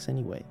Ajax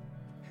anyway.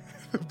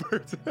 the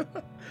birds.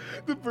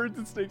 The birds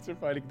and snakes are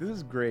fighting. This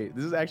is great.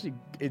 This is actually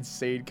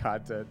insane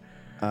content.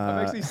 I'm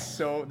actually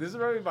so. This is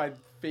probably my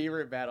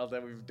favorite battle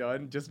that we've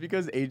done, just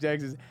because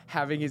Ajax is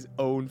having his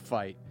own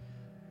fight.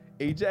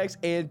 Ajax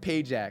and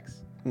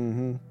Pajax.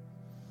 Mm-hmm.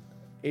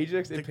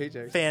 Ajax and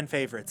Pajax. Fan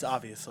favorites,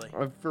 obviously.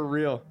 For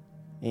real.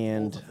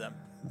 And Both of them.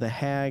 the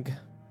hag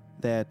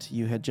that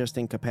you had just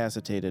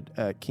incapacitated,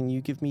 can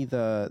you give me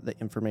the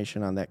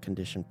information on that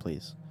condition,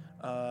 please?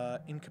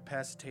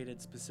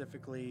 Incapacitated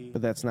specifically.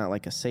 But that's not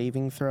like a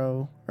saving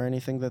throw or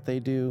anything that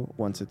they do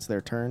once it's their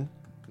turn?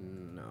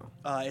 No.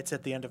 It's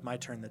at the end of my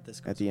turn that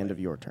this goes At the end away. of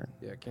your turn.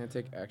 Yeah, can't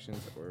take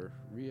actions or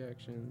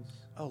reactions.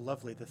 Oh,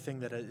 lovely. The thing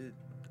that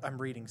I'm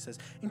reading says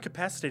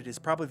incapacitated is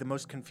probably the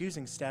most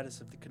confusing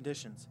status of the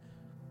conditions.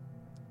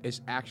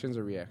 It's actions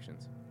or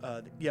reactions.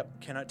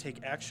 Yep, cannot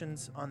take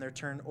actions on their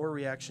turn or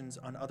reactions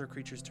on other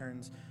creatures'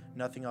 turns.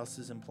 Nothing else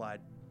is implied.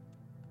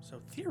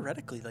 So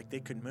theoretically, like, they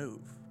could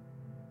move.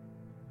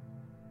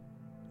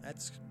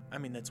 That's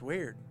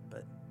weird,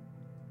 but...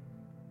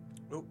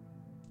 Oh,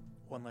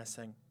 one last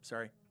thing.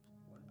 Sorry.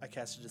 I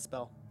casted a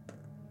spell.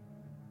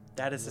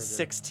 That is a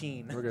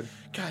 16. We're good.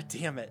 God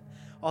damn it.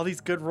 All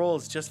these good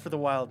rolls just for the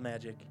wild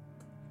magic.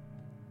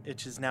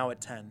 It is now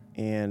at 10.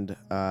 And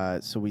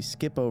so we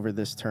skip over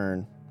this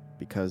turn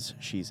because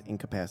she's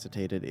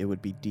incapacitated. It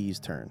would be Dee's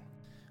turn.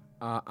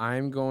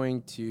 I'm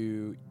going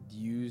to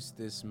use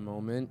this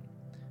moment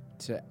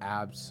to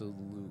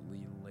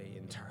absolutely lay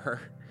into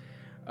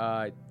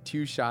her.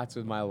 2 shots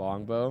with my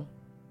longbow.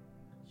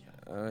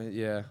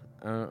 Yeah,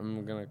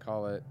 I'm going to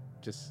call it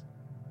just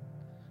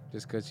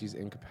because she's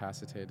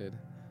incapacitated.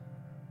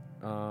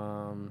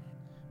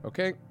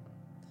 Okay.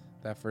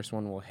 That first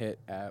one will hit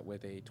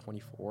with a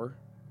 24.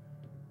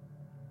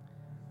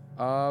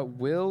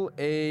 Will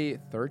a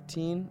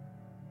 13?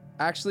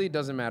 Actually, it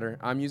doesn't matter.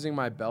 I'm using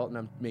my belt and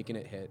I'm making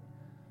it hit.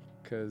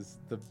 Because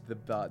the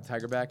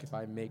tigerback, if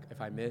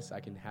I miss, I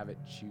can have it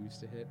choose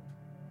to hit.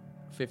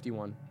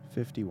 51.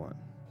 51.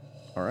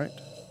 All right.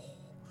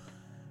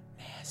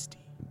 Nasty.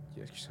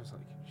 Yeah, she was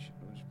like,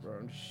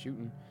 I'm just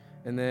shooting.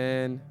 And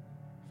then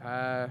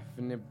 5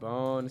 in the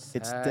bonus.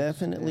 It's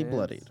definitely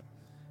bloodied.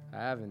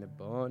 5 in the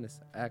bonus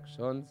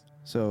actions.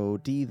 So,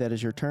 Dee, that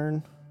is your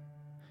turn.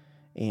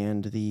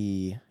 And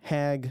the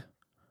hag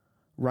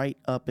right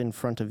up in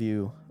front of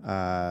you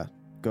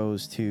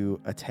goes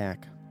to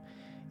attack.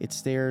 It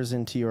stares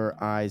into your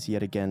eyes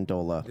yet again,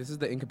 Dola. This is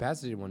the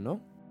incapacitated one,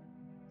 no?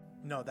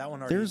 No, that one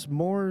already... There's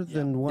more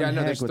than one no,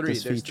 hag there's with 3.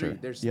 this There's feature. 3.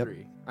 There's Yep.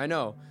 3. I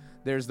know.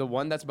 There's the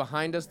one that's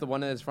behind us, the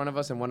one that's in front of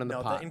us, and one in the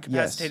No, pot. the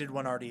incapacitated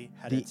one already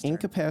had The its turn.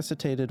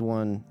 incapacitated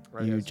one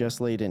Right, you yes. just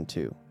laid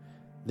into.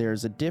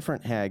 There's a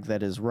different hag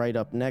that is right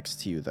up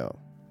next to you, though.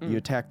 You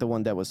attacked the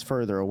one that was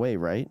further away,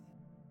 right?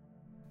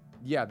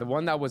 Yeah, the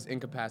one that was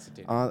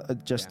incapacitated.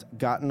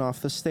 Gotten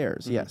off the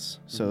stairs, yes.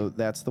 So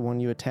that's the one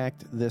you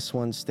attacked. This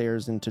one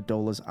stares into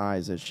Dola's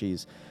eyes as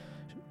she's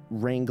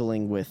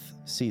wrangling with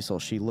Cecil.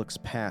 She looks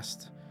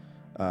past,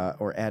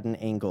 or at an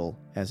angle,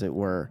 as it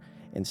were,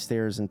 and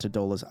stares into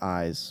Dola's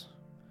eyes.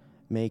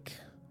 Make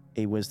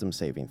a wisdom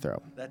saving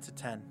throw. That's a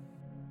 10.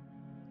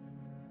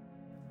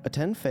 A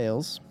 10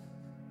 fails.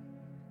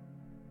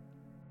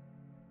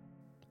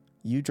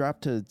 You drop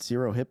to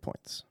 0 hit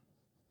points.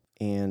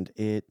 And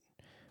it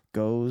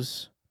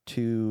goes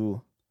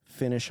to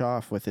finish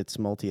off with its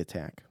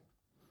multi-attack.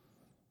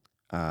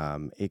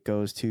 It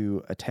goes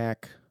to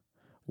attack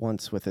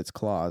once with its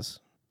claws.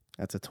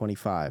 That's a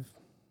 25.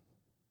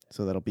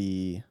 So that'll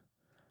be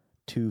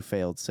 2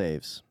 failed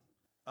saves.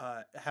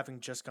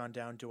 Having just gone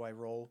down, do I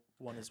roll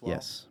one as well?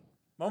 Yes.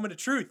 Moment of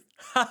truth.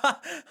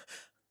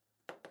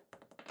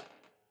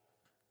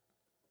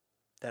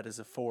 That is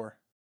a 4.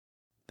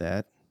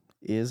 That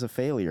is a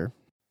failure.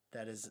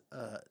 That is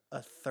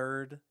a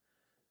third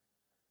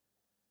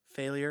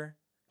failure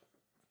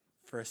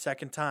for a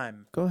second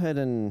time. Go ahead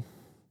and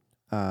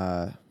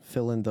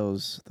fill in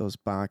those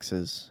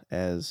boxes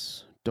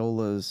as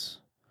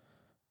Dola's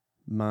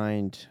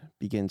mind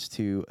begins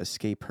to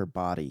escape her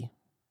body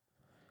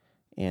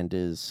and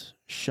is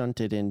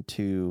shunted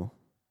into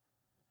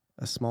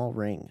a small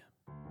ring.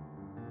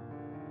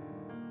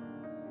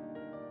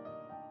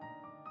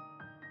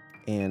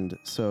 And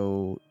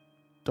so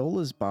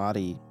Dola's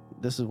body,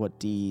 this is what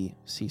Dee,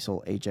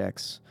 Cecil,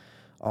 Ajax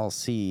all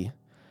see.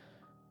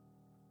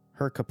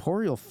 Her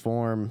corporeal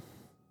form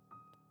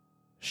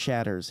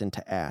shatters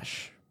into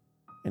ash,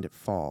 and it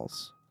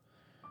falls.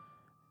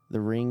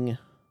 The ring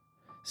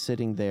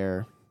sitting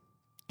there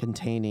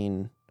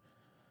containing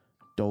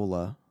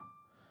Dola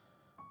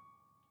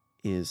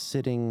is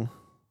sitting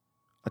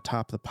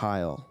atop the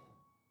pile,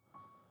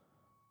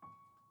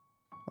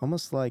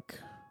 almost like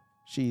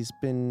she's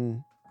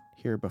been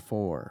here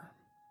before.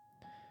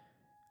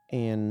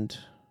 And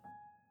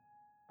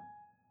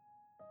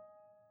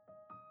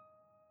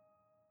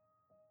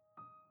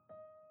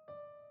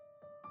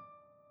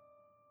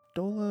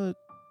Dola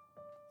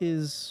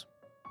is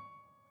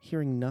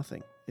hearing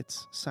nothing.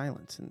 It's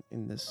silence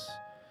in this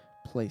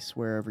place,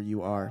 wherever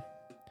you are.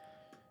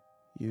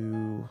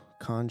 You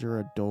conjure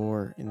a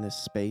door in this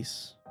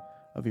space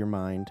of your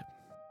mind.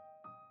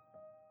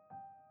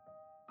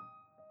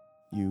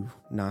 You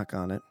knock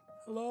on it.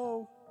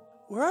 Hello?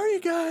 Where are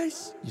you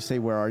guys? You say,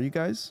 "Where are you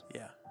guys?"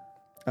 Yeah.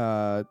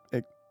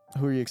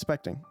 Who are you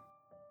expecting?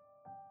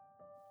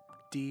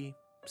 D,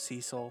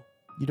 Cecil.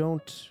 You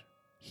don't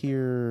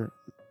hear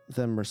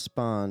them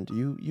respond.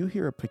 You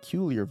hear a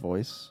peculiar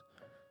voice.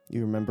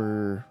 You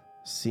remember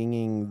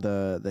singing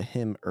the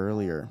hymn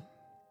earlier.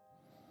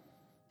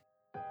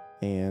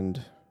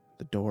 And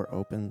the door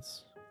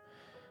opens.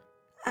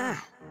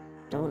 Ah,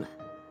 Dola,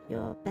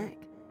 you're back.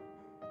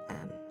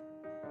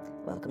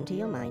 Welcome to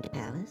your mind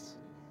palace.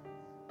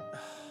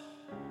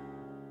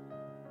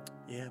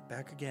 Yeah,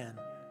 back again.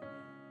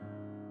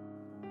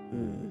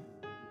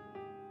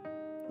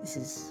 This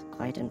is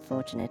quite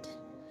unfortunate.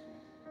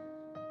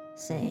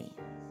 Say,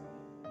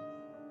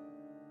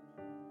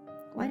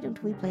 why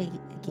don't we play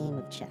a game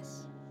of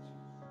chess?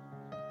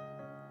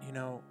 You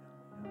know,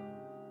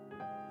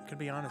 I'm gonna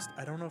be honest,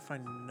 I don't know if I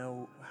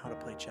know how to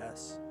play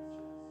chess.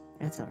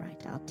 That's alright,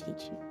 I'll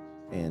teach you.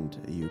 And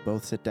you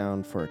both sit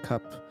down for a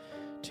cup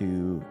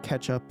to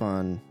catch up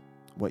on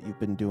what you've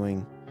been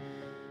doing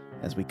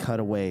as we cut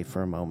away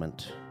for a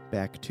moment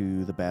back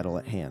to the battle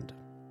at hand.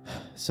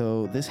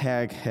 So this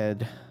hag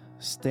had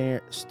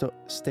stared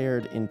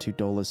into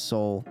Dola's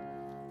soul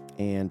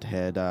and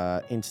had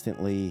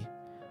instantly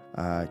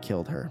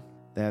killed her.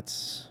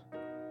 That's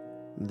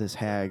this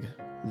hag.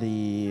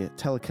 The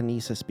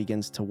telekinesis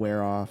begins to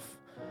wear off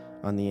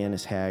on the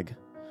Annis hag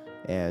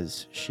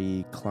as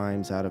she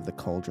climbs out of the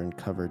cauldron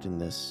covered in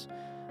this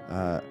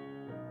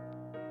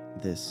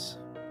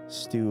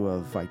stew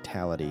of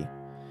vitality.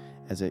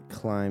 As it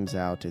climbs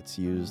out, it's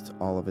used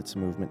all of its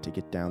movement to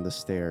get down the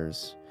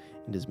stairs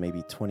and is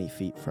maybe 20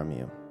 feet from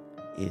you.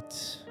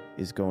 It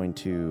is going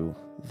to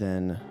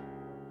then...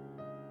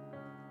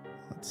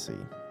 Let's see.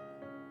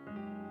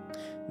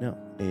 No,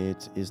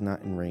 it is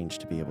not in range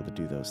to be able to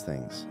do those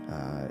things.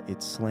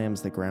 It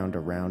slams the ground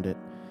around it,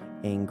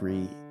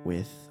 angry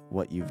with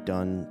what you've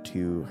done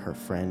to her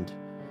friend,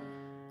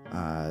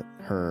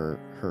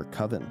 her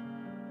coven,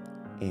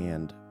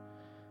 and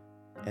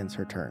ends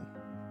her turn.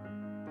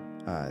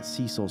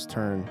 Cecil's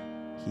turn.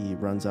 He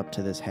runs up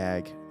to this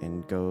hag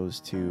and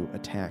goes to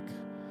attack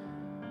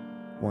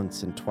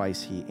once and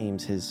twice. He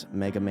aims his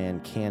Mega Man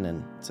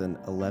cannon. It's an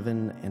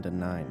 11 and a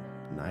 9.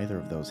 Neither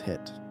of those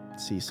hit.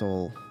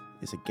 Cecil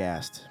is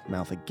aghast,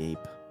 mouth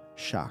agape,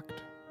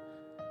 shocked.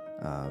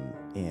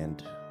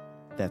 And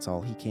that's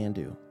all he can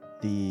do.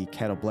 The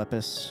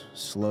Catoblepus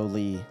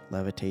slowly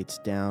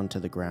levitates down to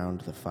the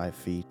ground, the 5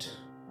 feet,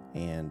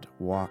 and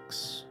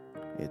walks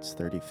its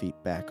 30 feet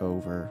back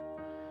over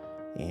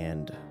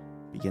and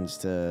begins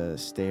to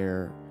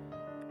stare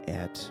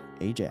at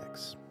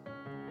Ajax.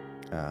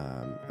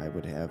 I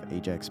would have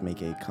Ajax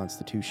make a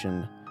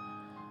Constitution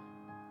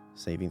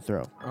saving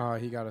throw.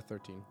 He got a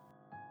 13.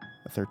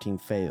 A 13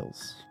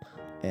 fails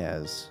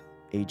as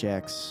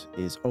Ajax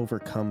is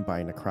overcome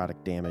by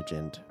necrotic damage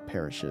and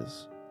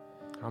perishes.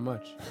 How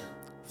much?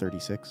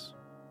 36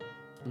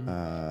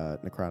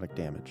 necrotic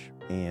damage.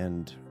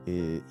 And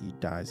he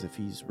dies if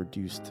he's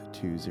reduced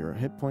to 0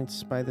 hit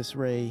points by this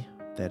ray.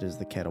 That is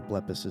the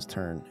Catoblepus'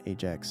 turn.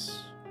 Ajax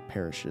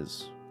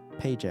perishes.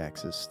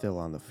 Pajax is still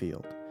on the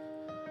field.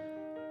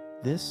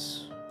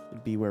 This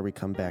would be where we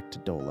come back to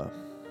Dola.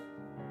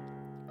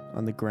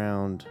 On the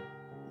ground,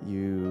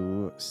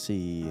 you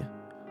see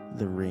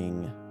the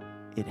ring.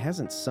 It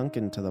hasn't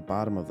sunken to the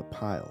bottom of the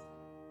pile.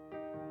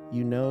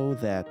 You know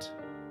that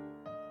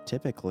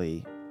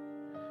typically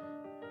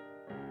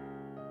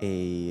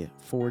a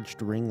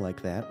forged ring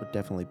like that would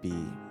definitely be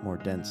more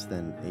dense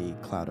than a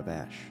cloud of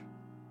ash.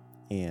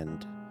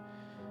 And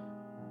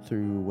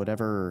through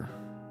whatever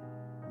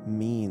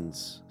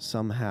means,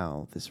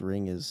 somehow, this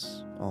ring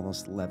is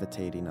almost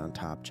levitating on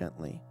top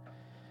gently.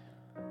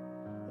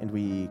 And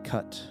we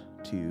cut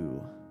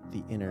to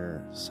the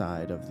inner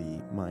side of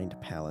the Mind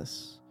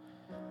Palace.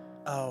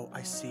 Oh,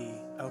 I see.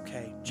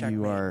 Okay, checkmate.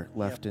 You are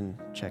left in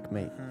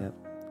checkmate. Mhm. Yep.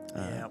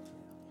 Yep.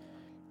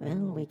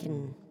 Well, we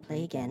can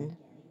play again.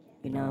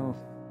 You know,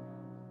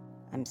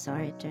 I'm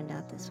sorry it turned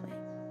out this way.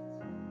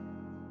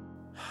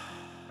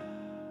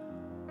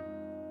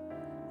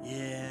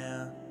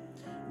 Yeah.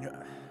 You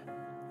know,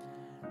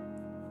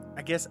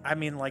 I guess, I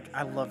mean, like,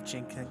 I love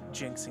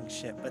jinxing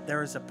shit, but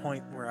there was a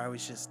point where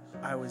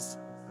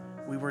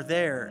we were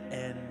there,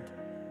 and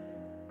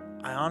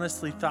I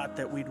honestly thought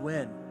that we'd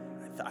win.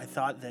 I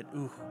thought that,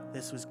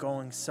 this was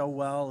going so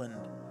well, and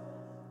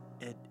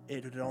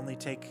it would only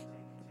take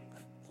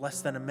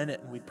less than a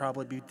minute, and we'd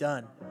probably be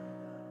done.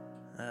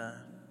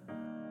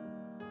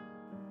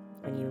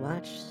 When you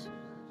watch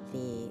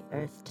the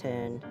Earth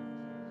turn,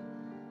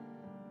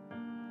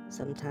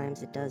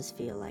 sometimes it does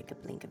feel like a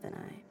blink of an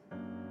eye.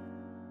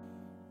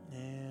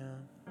 Yeah.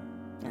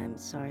 I'm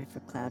sorry for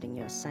clouding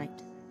your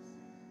sight.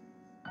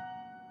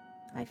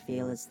 I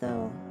feel as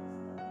though,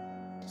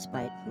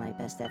 despite my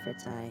best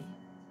efforts, I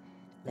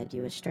led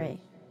you astray.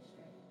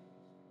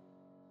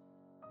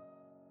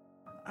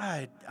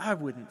 I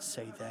wouldn't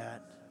say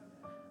that.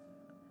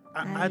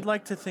 I'd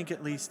like to think,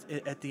 at least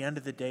at the end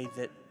of the day,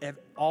 that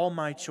all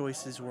my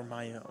choices were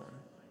my own.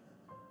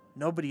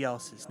 Nobody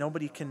else's.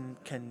 Nobody can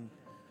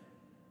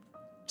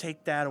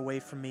take that away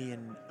from me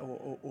and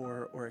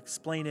or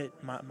explain it.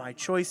 My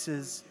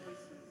choices,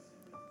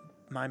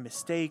 my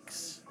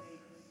mistakes,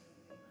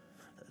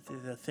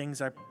 the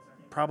things I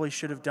probably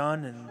should have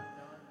done and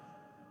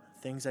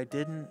things I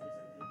didn't.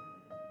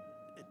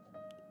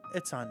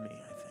 It's on me,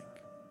 I think.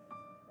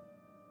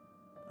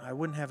 I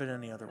wouldn't have it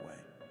any other way.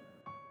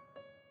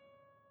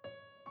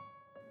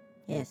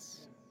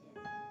 Yes.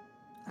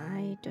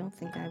 I don't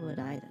think I would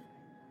either.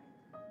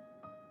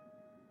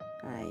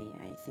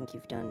 I think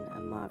you've done a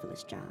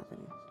marvelous job,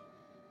 and,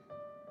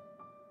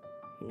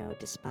 you know,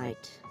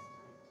 despite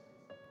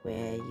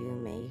where you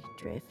may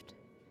drift.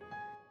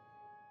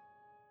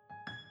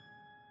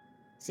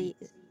 See,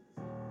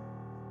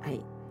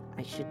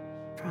 I should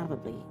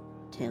probably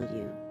tell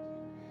you.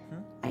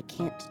 I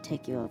can't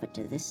take you over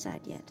to this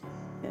side yet.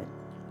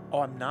 Oh,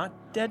 I'm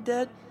not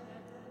dead?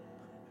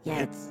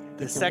 Yeah,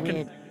 The it's a second,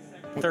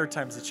 weird... third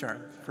time's the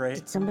charm, right?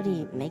 Did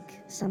somebody make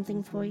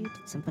something for you?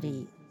 Did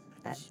somebody...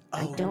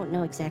 I don't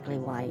know exactly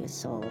why your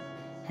soul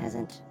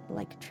hasn't,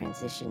 like,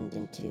 transitioned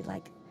into,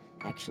 like,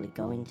 actually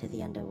going to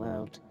the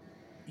underworld.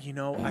 You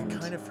know, I And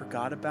kind of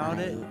forgot about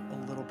it a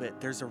little bit.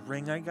 There's a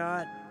ring I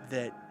got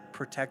that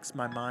protects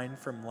my mind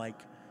from, like,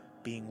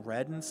 being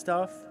read and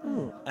stuff.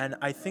 Ooh. And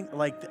I think,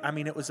 like, I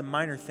mean, it was a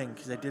minor thing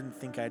because I didn't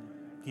think I'd,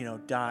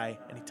 die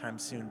anytime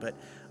soon. But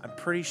I'm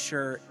pretty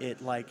sure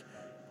it, like,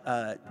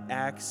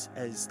 acts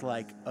as,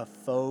 like, a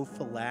faux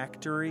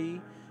phylactery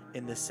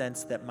in the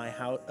sense that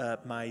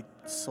my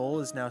soul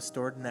is now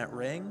stored in that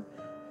ring.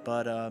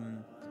 But,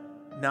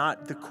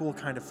 not the cool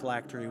kind of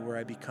phylactery where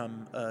I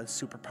become a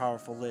super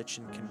powerful lich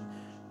and can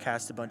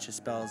cast a bunch of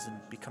spells and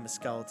become a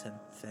skeleton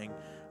thing.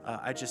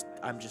 I'm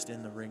just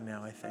in the ring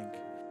now, I think.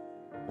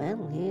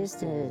 Well, here's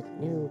to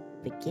new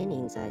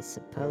beginnings, I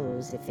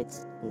suppose. If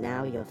it's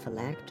now your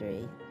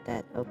phylactery,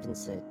 that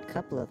opens a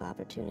couple of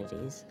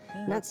opportunities.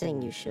 Not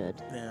saying you should.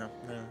 Yeah,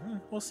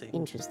 we'll see.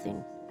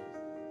 Interesting.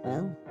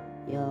 Well,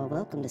 you're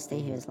welcome to stay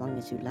here as long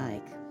as you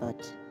like,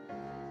 but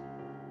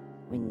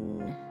when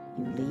you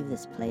leave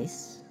this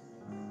place,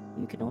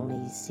 you can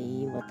only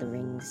see what the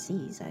ring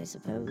sees, I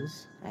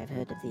suppose. I've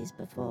heard of these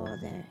before.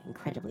 They're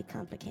incredibly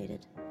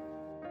complicated.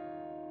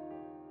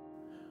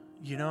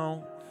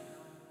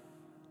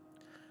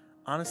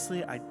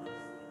 Honestly, I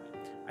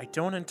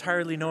don't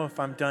entirely know if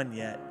I'm done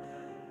yet,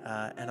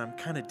 and I'm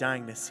kind of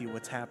dying to see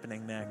what's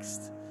happening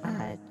next.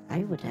 I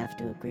would have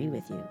to agree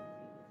with you.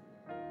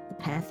 The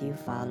path you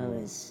follow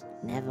is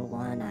never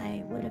one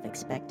I would have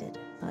expected,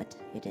 but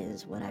it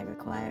is what I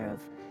require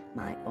of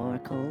my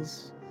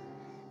oracles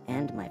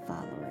and my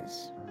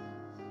followers.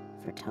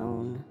 For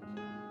Tone,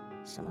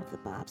 some of the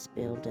Bob's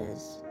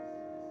builders,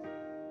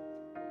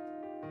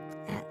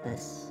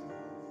 Atlas,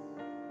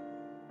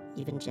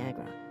 even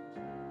Jagron.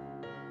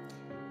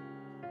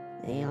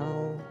 They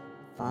all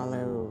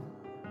follow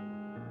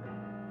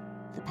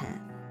the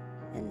path,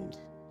 and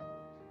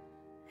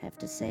I have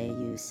to say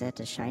you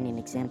set a shining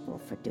example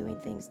for doing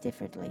things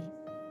differently.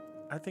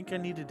 I think I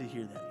needed to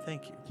hear that.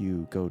 Thank you.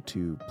 You go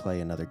to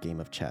play another game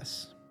of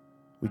chess.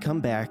 We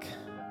come back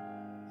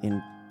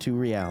into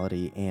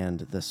reality, and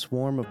the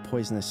swarm of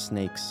poisonous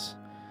snakes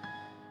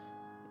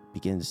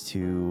begins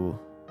to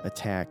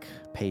attack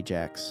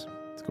Pajax.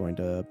 It's going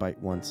to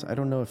bite once. I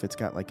don't know if it's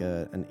got like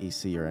an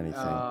AC or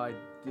anything.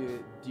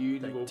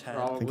 Dude, Like will 10.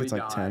 probably I think it's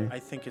like die. 10. I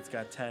think it's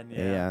got 10,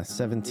 Yeah,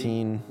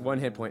 17. 1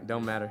 hit point,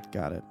 don't matter.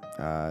 Got it.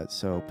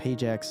 So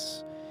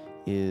Pajax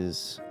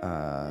is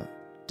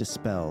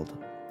dispelled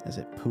as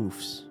it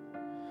poofs,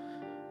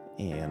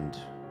 and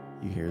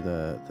you hear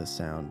the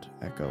sound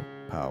echo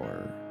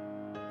power.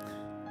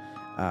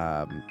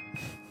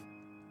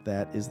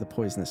 That is the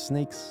poisonous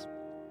snakes,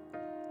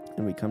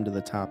 and we come to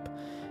the top.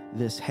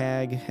 This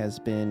hag has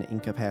been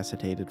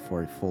incapacitated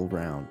for a full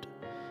round,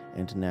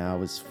 and now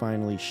is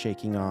finally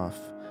shaking off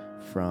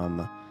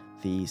from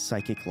the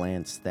psychic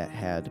lance that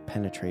had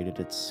penetrated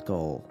its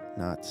skull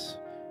not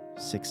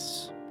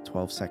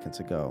 12 seconds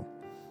ago.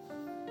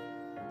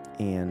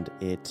 And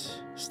it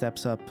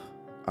steps up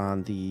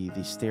on the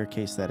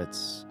staircase that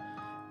it's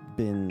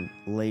been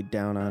laid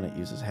down on. It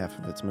uses half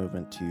of its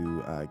movement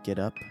to get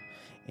up,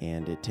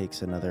 and it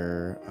takes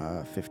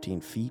another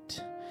 15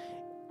 feet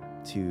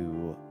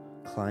to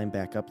climb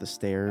back up the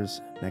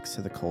stairs next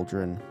to the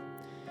cauldron,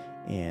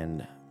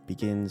 and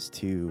begins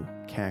to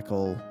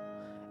cackle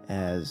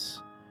as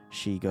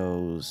she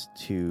goes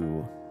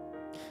to...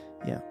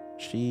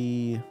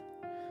 she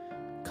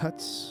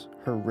cuts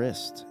her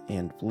wrist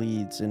and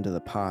bleeds into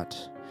the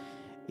pot,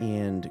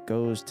 and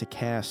goes to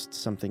cast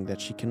something that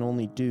she can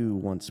only do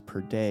once per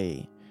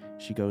day.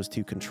 She goes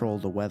to control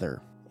the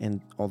weather.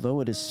 And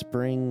although it is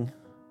spring,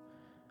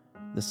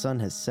 the sun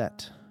has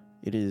set.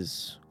 It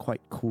is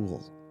quite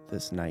cool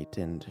this night,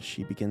 and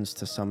she begins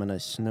to summon a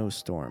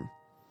snowstorm.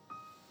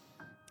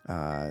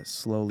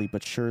 Slowly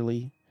but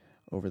surely,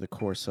 over the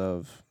course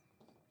of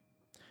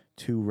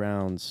 2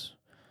 rounds,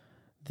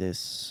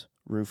 this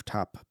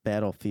rooftop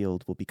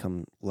battlefield will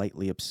become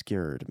lightly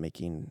obscured,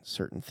 making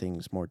certain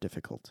things more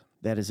difficult.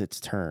 That is its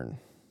turn,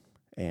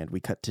 and we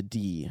cut to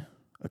D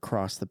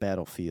across the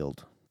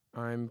battlefield.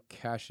 I'm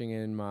cashing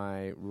in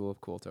my Rule of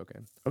Cool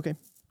token. Okay,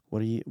 what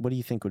do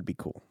you think would be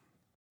cool?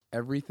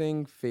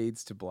 Everything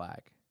fades to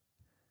black.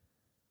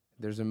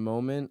 There's a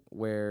moment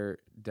where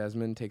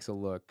Desmond takes a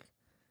look,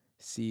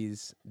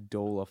 sees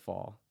Dola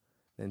fall,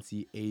 then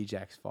see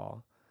Ajax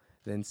fall,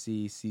 then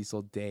see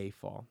Cecil Day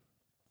fall.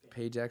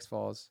 Pajax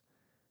falls.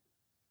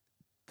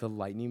 The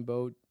lightning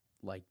bolt,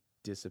 like,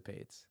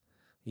 dissipates.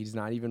 He's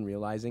not even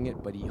realizing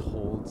it, but he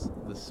holds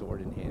the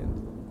sword in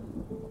hand.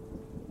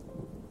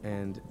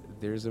 And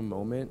there's a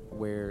moment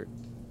where,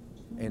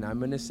 and I'm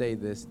going to say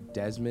this,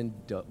 Desmond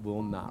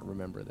will not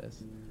remember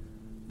this,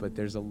 but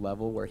there's a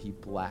level where he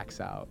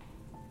blacks out.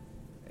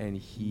 And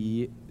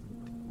he,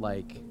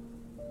 like,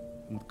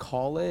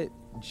 call it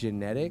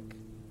genetic,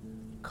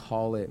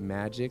 call it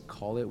magic,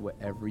 call it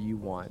whatever you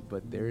want,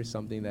 but there is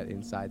something that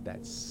inside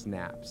that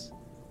snaps.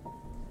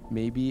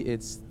 Maybe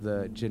it's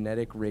the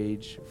genetic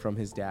rage from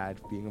his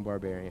dad being a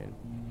barbarian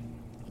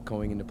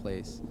going into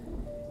place.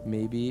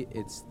 Maybe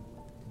it's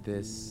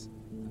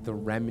the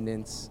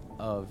remnants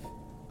of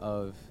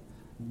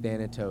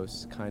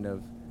Thanatos kind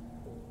of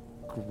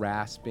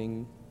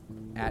grasping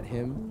at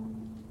him,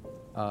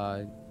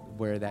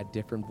 where that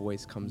different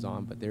voice comes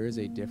on, but there is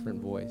a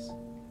different voice.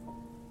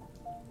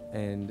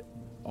 And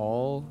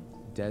all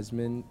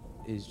Desmond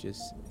is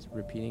just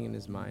repeating in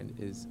his mind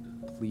is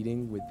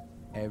pleading with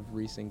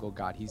every single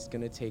god. He's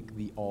going to take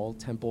the all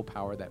temple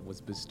power that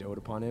was bestowed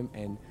upon him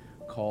and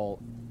call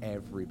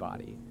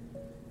everybody.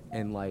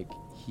 And like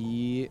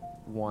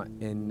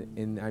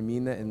and I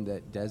mean that in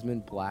that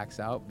Desmond blacks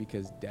out,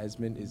 because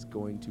Desmond is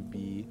going to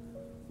be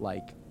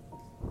like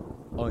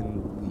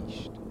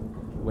unleashed,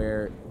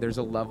 where there's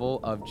a level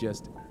of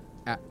just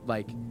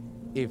like,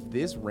 if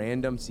this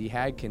random sea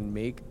hag can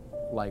make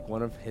like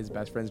one of his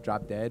best friends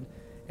drop dead,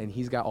 and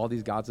he's got all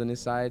these gods on his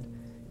side,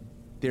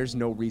 there's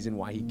no reason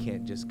why he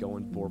can't just go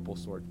and vorpal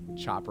sword,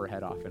 chop her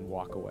head off, and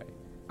walk away.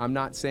 I'm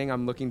not saying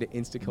I'm looking to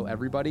insta-kill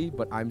everybody,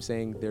 but I'm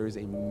saying there is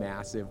a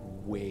massive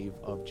wave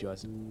of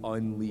just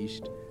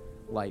unleashed,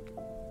 like,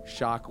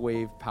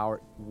 shockwave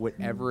power,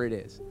 whatever it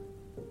is.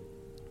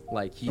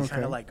 Like, he's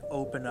trying to like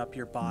open up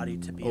your body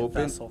to be a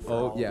vessel for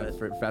all of it.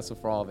 For vessel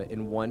for all of it.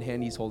 In one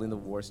hand, he's holding the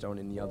War Stone.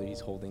 In the other, he's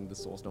holding the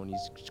Soul Stone.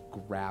 He's just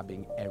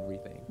grabbing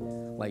everything.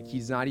 Like,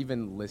 he's not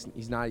even listening.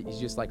 He's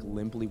just like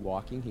limply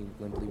walking. He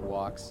limply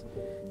walks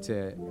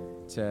to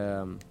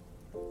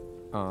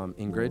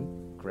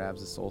Ingrid, grabs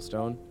the Soul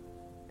Stone,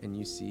 and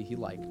you see he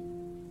like,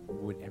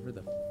 whatever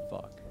the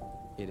fuck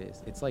it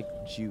is. It's like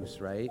juice,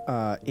 right?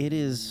 It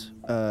is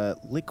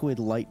liquid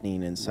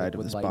lightning inside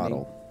of this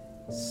bottle.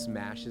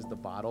 Smashes the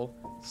bottle,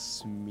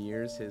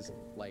 smears his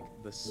like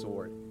the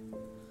sword,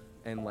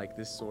 and like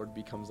this sword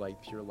becomes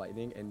like pure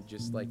lightning, and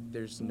just like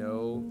there's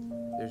no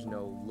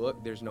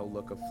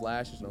look of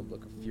flash, there's no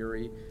look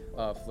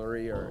of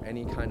flurry or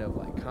any kind of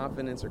like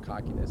confidence or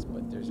cockiness,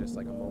 but there's just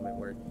like a moment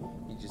where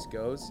he just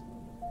goes,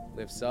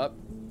 lifts up,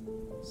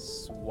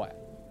 sweat,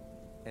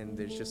 and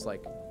there's just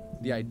like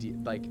the idea,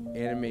 like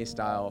anime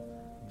style,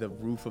 the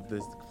roof of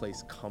this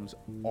place comes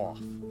off,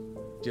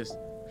 just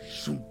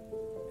shoom,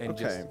 and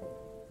just.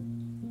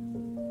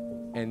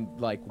 And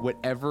like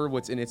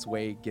what's in its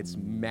way gets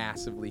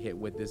massively hit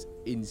with this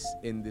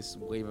in this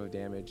wave of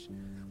damage.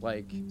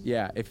 Like,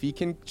 yeah, if he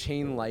can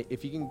chain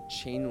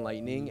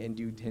lightning and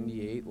do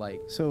 10d8, like,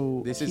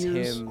 so this is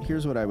him.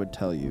 Here's what I would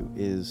tell you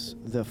is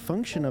the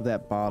function of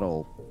that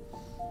bottle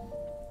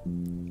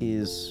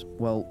is,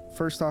 well,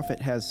 first off, it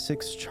has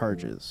 6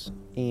 charges,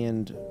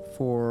 and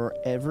for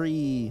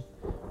every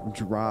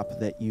drop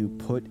that you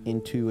put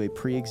into a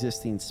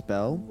pre-existing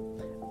spell,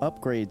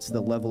 upgrades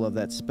the level of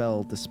that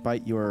spell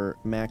despite your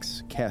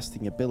max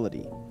casting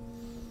ability.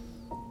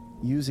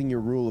 Using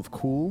your rule of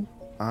cool,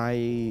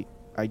 I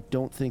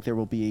don't think there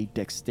will be a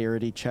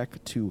dexterity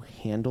check to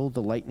handle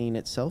the lightning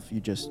itself.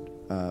 You just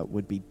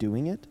would be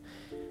doing it.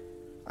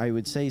 I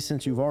would say,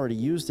 since you've already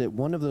used it,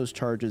 one of those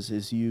charges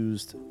is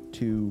used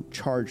to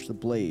charge the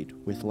blade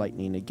with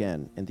lightning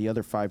again, and the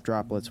other 5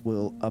 droplets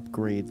will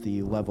upgrade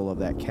the level of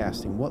that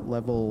casting. What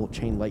level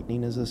chain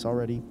lightning is this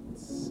already?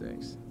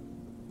 6.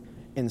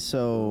 And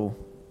so,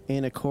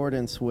 in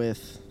accordance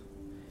with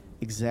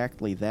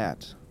exactly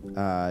that,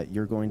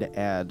 you're going to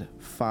add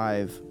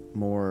 5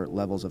 more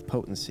levels of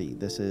potency.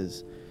 This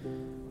is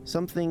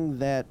something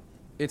that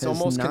it's has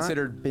almost not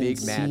considered been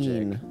big magic.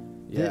 seen.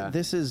 Yeah.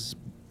 This is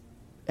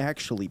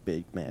actually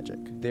big magic.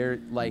 They're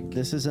like,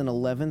 this is an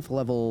 11th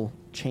level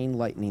chain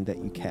lightning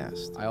that you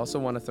cast. I also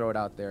want to throw it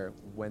out there,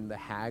 when the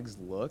hags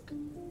look,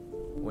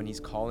 when he's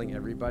calling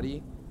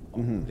everybody,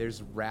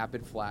 there's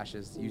rapid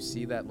flashes. You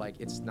see that, like,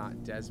 it's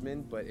not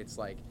Desmond, but it's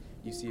like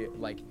you see it,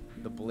 like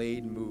the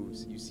blade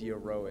moves. You see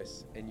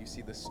Erois, and you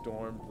see the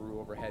storm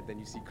brew overhead. Then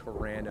you see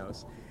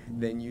Karanos.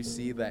 Then you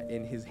see that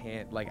in his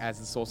hand, like as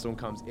the Soul Stone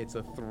comes, it's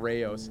a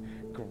Threos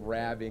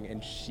grabbing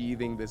and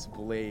sheathing this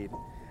blade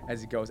as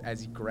he goes, as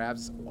he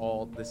grabs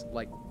all this,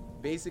 like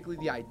basically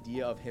the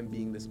idea of him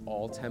being this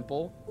all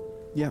temple.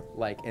 Yeah.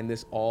 Like, and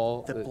this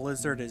all... The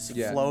blizzard is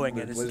flowing,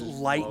 and his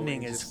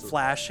lightning is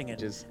flashing,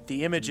 and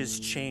the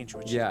images change.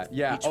 Which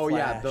yeah. Oh,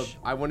 flash. yeah.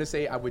 I want to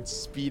say I would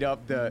speed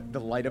up the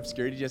light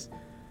obscurity. It's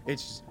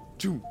just...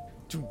 Doom.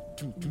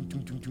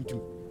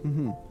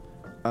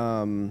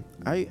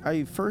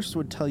 I first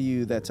would tell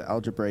you that's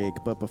algebraic,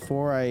 but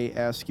before I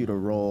ask you to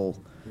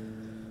roll,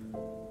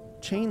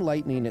 chain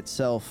lightning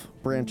itself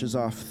branches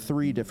off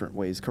 3 different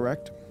ways,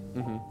 correct?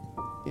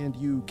 And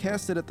you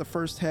cast it at the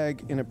first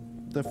hag, and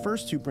the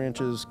first 2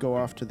 branches go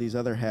off to these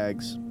other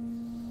hags.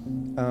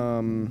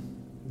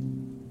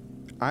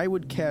 I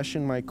would cash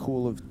in my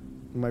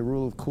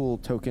rule of cool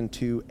token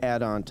to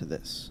add on to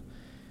this.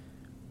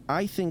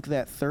 I think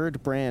that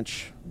 3rd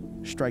branch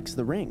strikes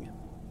the ring,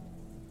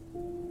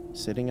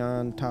 sitting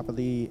on top of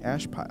the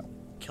ash pile.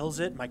 kills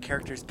it, my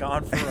character's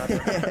gone forever.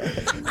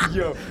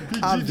 Yo,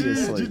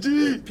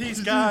 Obviously.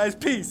 Peace, guys.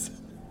 Peace.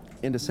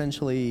 And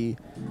essentially,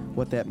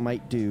 what that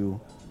might do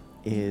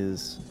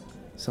is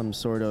some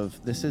sort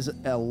of. This is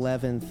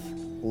 11th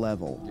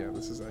level. Yeah,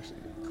 this is actually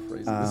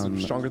crazy. This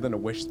is stronger than a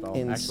wish spell,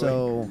 And actually.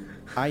 so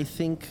I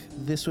think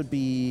this would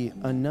be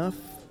enough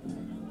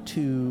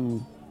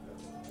to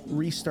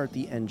restart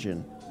the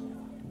engine,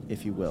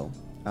 if you will.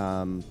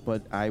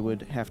 But I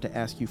would have to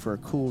ask you for a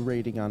cool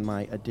rating on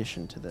my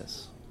addition to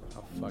this.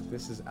 Oh, fuck.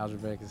 This is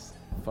algebraic as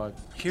fuck.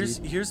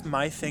 Here's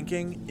my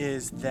thinking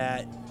is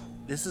that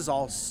this is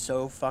all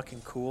so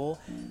fucking cool,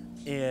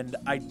 and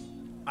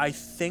I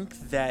think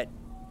that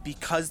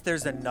because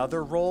there's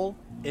another roll,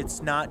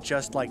 it's not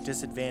just like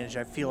disadvantage.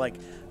 I feel like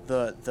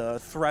the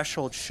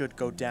threshold should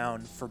go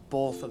down for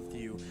both of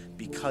you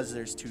because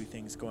there's two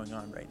things going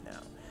on right now,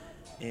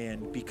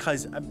 and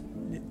because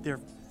they're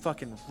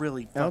fucking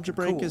really fucking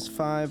Algebraic cool. is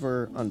 5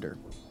 or under.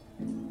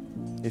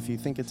 If you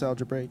think it's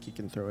algebraic, you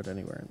can throw it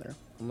anywhere in there.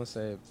 I'm gonna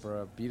say,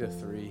 bro, beat a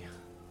 3.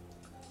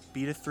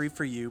 Beat a 3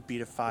 for you,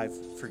 beat a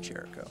 5 for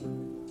Jericho.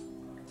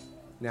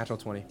 Natural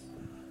 20.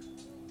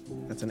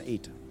 That's an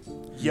 8.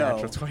 Yo,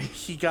 Natural 20.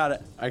 he got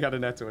it. I got a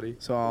nat 20.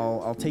 So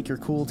I'll take your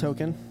cool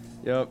token.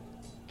 Yep.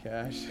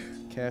 Cash.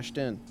 Cashed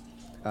in.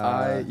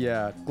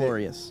 Yeah.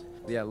 Glorious.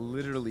 Yeah,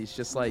 literally, it's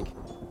just like,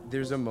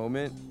 there's a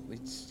moment he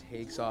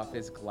takes off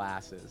his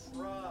glasses.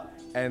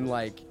 And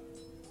like...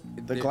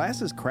 The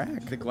glasses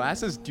crack. The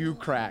glasses do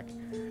crack.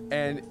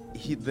 And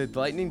the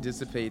lightning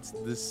dissipates,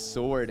 the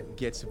sword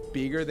gets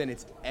bigger than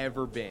it's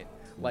ever been.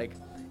 Like,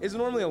 it's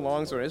normally a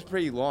long sword, it's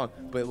pretty long,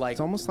 but like...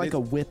 It's almost like a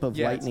whip of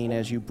lightning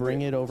as you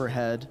bring it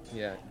overhead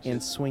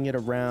and swing it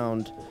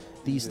around.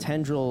 These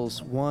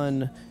tendrils,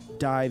 one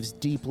dives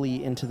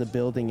deeply into the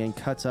building and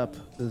cuts up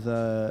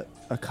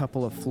a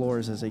couple of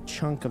floors as a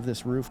chunk of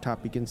this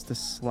rooftop begins to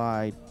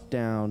slide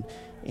down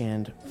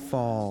and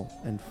fall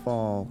and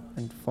fall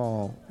and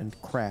fall and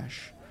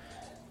crash,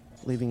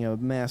 leaving a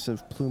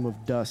massive plume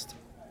of dust.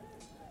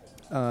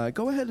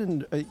 Go ahead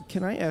and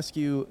can I ask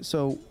you,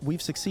 so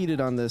we've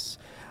succeeded on this.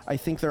 I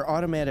think they're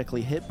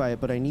automatically hit by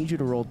it, but I need you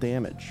to roll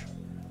damage.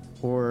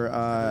 Or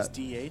Those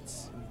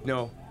D8s,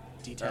 No.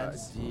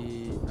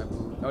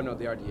 D10s. Oh no,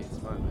 they are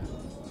D8s, my bad.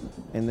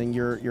 and then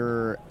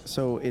you're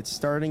so it's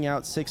starting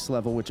out 6th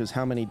level, which is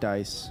how many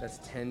dice? That's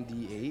 10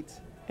 D8.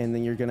 And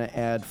then you're going to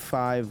add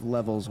 5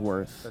 levels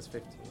worth. That's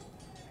 15.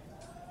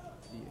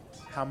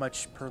 D8s. How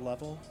much per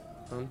level?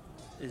 Huh?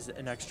 Is it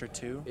an extra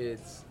 2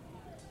 It's,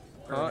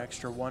 or an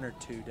extra 1 or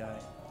 2 die?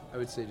 I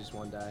would say just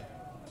 1 die.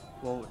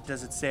 Well,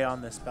 does it say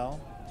on the spell?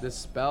 The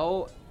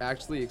spell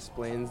actually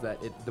explains that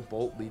the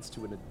bolt leads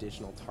to an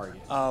additional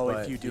target. Oh,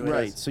 But if you do it.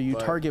 Right, so you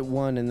but- target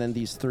one, and then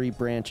these 3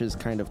 branches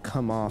kind of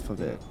come off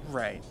of it.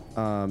 Right.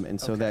 And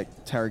so Okay.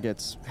 that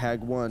targets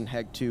Hag 1,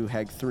 Hag 2,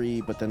 Hag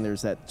 3, but then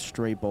there's that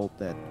stray bolt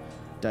that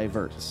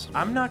diverts.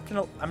 I'm not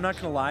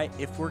gonna lie.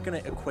 If we're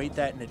gonna equate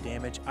that into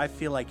damage, I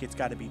feel like it's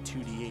got to be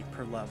 2d8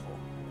 per level.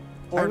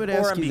 I would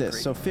ask I'm you being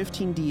this. So greedy.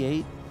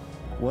 15d8,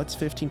 what's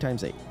 15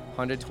 times 8?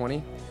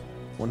 120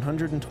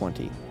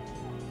 120.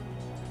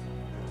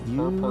 per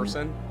You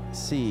person.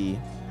 see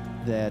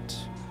that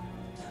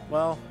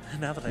Well,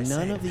 now that I say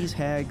none it. of these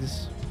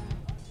hags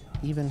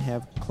even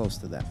have close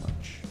to that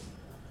much.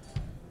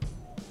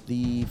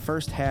 The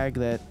first hag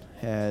that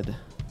had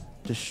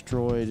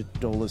destroyed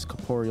Dola's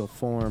corporeal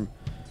form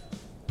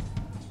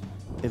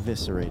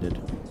eviscerated.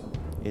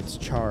 It's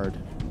charred.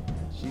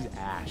 She's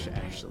ash,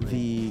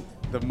 actually.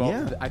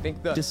 Yeah, I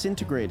think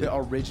disintegrated. the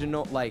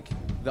original, like,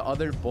 the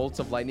other bolts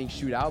of lightning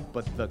shoot out,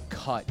 but the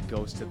cut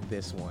goes to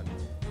this one.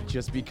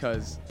 Just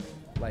because,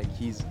 like,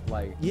 he's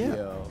like, Yeah,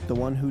 yo. the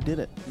one who did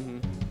it.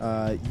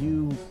 Mm-hmm.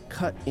 You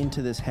cut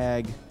into this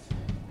hag.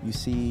 You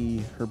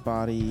see her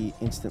body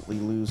instantly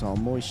lose all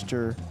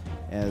moisture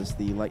as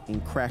the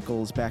lightning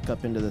crackles back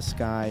up into the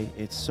sky.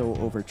 It's so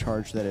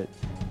overcharged that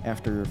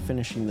after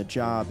finishing the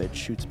job, it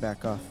shoots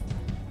back off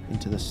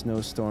into the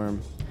snowstorm.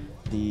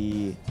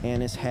 The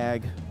Annis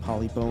hag,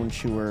 Polly Bone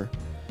Chewer,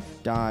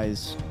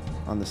 dies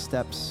on the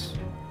steps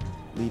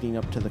leading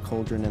up to the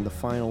cauldron, and the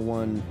final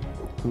one,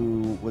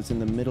 who was in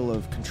the middle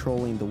of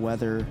controlling the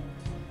weather,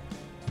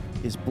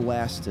 is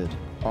blasted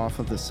off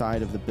of the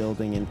side of the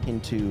building and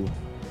into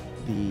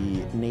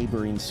the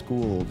neighboring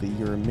school, the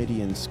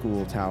Euramidian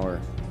school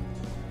tower,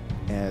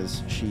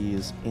 as she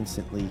is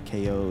instantly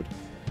KO'd.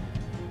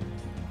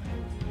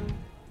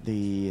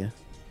 The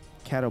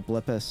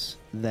Catoblepus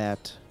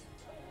that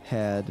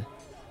had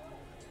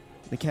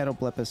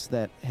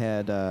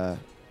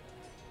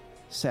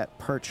sat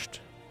perched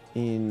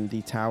in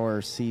the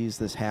tower sees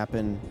this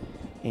happen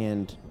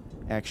and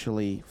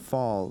actually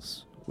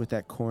falls with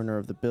that corner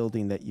of the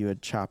building that you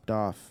had chopped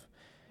off.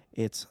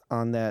 It's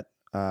on that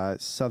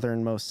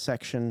southernmost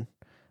section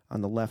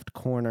on the left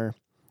corner.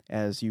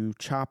 As you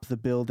chop the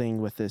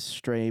building with this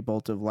stray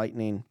bolt of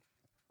lightning,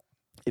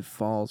 it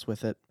falls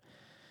with it.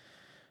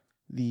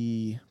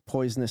 The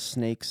poisonous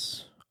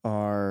snakes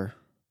are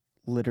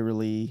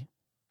literally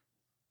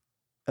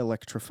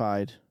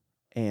electrified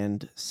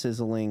and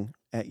sizzling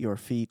at your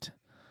feet.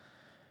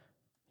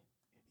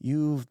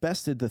 You've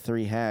bested the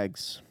 3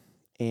 hags,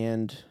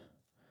 and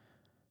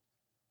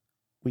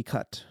we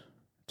cut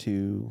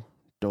to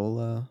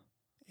Dola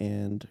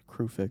and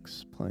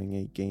Krufix playing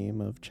a game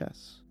of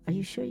chess. Are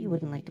you sure you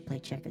wouldn't like to play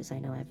checkers? I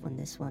know I've won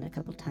this one a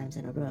couple times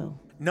in a row.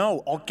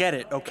 No, I'll get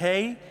it,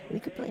 okay?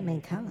 We could play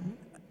Mancala.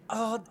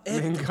 Oh,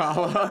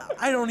 Mangala.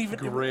 I don't even.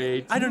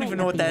 Great. I don't Might even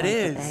not know what be that like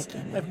the is.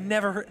 backgammon. I've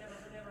never heard.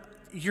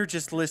 You're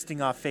just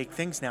listing off fake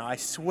things now. I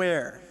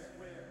swear.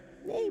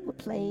 They were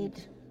played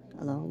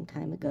a long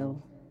time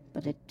ago,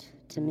 but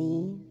to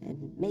me,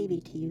 and maybe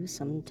to you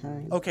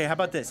sometime. Okay, how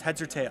about this?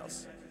 Heads or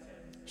tails?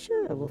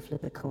 Sure, we'll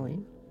flip a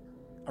coin.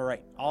 All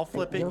right, I'll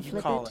flip it. You'll You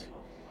flip call it? it.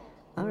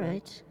 All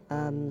right.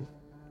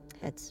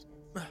 Heads.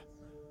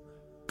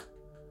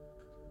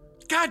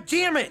 God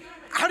damn it!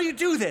 How do you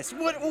do this?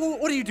 What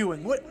are you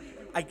doing? What?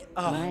 My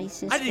I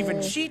didn't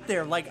even sister- cheat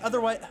there. Like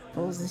otherwise.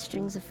 Pulls the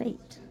strings of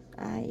fate.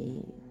 I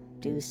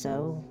do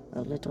so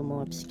a little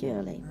more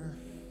obscurely.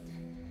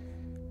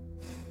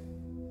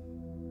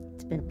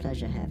 It's been a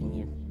pleasure having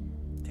you.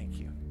 Thank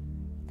you.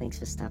 Thanks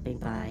for stopping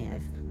by.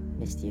 I've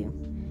missed you.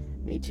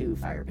 Me too,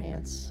 Fire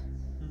Pants.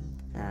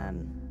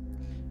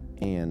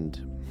 And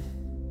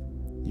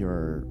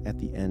you're at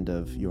the end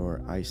of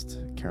your iced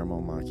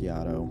caramel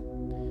macchiato,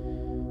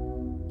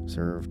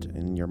 served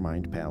in your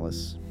mind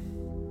palace.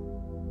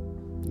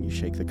 You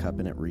shake the cup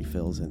and it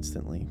refills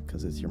instantly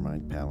because it's your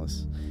mind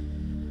palace.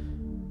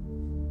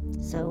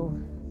 So,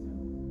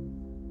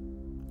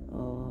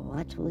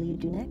 what will you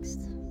do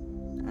next?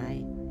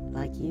 I,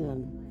 like you,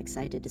 am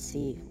excited to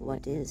see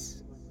what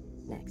is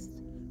next.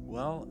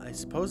 Well, I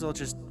suppose I'll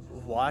just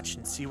watch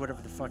and see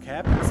whatever the fuck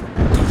happens.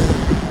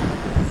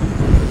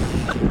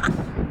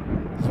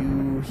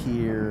 You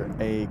hear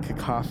a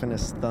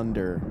cacophonous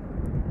thunder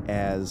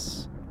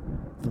as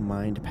the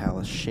mind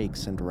palace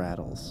shakes and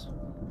rattles.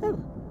 Oh.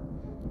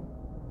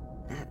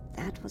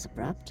 That was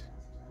abrupt.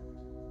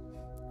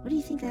 What do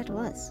you think that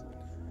was?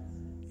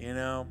 You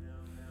know,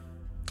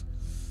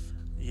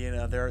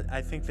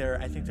 I think they're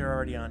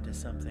already onto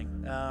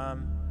something.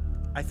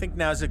 I think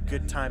now's a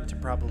good time to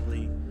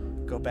probably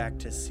go back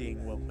to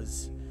seeing what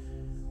was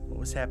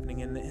happening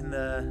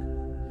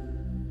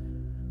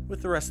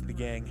with the rest of the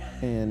gang.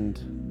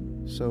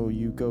 And so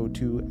you go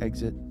to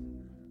exit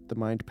the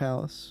mind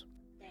palace.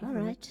 All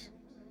right.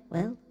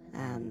 Well,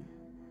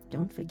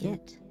 don't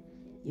forget,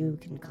 you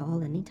can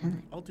call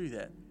anytime. I'll do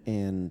that.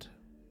 And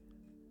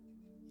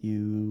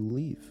you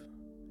leave.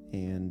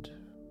 And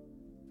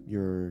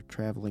you're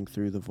traveling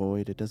through the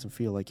void. It doesn't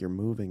feel like you're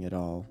moving at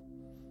all,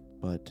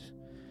 but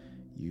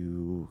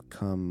you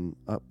come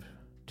up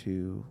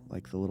to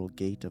like the little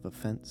gate of a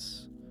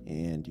fence,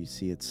 and you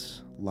see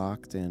it's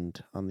locked,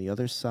 and on the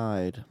other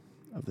side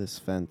of this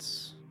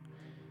fence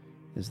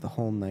is the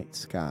whole night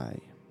sky.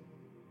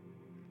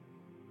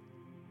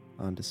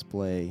 On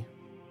display,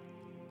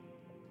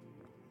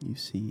 you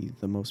see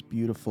the most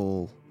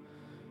beautiful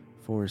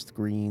forest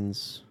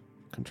greens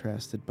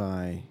contrasted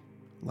by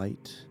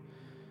light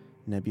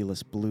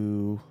nebulous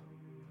blue,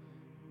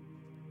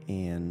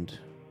 and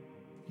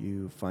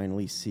you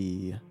finally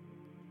see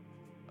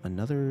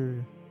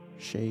another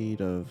shade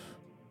of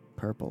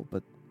purple,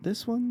 but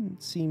this one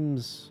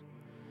seems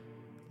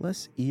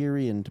less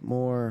eerie and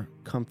more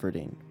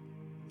comforting.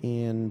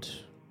 And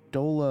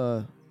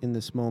Dola in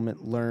this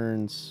moment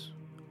learns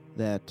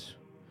that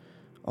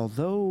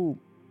although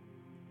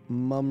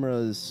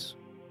Mumra's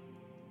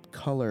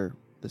color,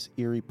 this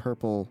eerie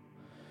purple,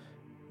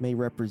 may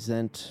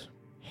represent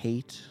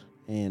hate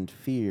and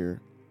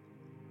fear,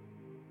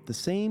 the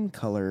same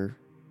color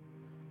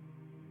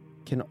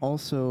can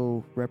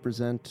also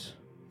represent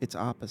its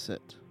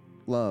opposite,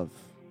 love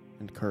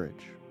and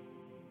courage.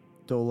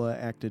 Dola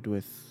acted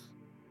with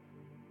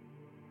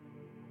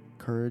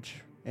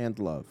courage and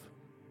love.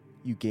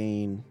 You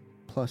gain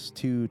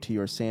 +2 to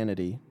your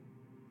sanity,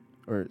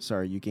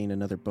 you gain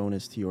another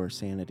bonus to your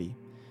sanity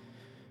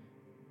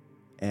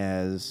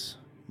as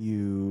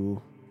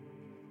you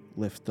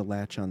lift the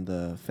latch on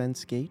the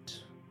fence gate.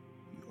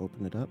 You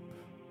open it up,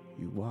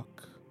 you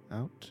walk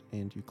out,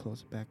 and you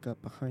close it back up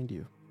behind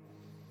you.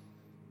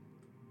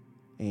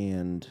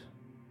 And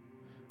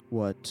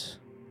what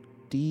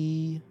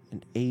Dee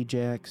and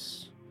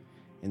Ajax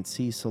and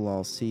Cecil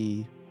all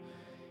see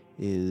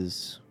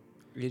is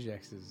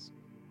Ajax is.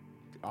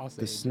 I'll say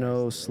the Ajax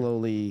snow is there.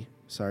 slowly.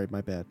 Sorry,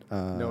 my bad.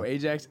 No,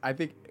 Ajax. I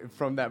think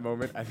from that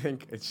moment, I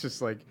think it's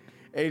just like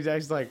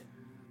Ajax, like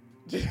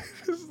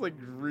just like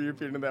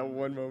reappeared in that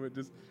one moment,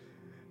 just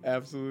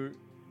absolute.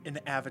 An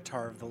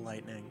avatar of the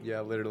lightning. Yeah,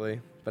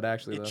 literally. But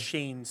actually, It though,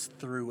 chains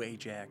through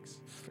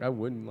Ajax. I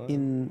wouldn't lie.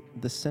 In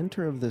the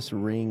center of this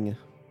ring,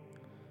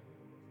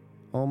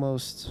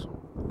 almost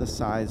the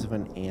size of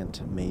an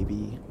ant,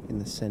 maybe, in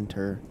the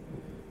center,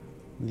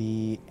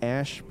 the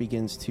ash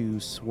begins to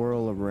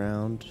swirl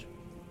around,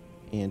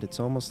 and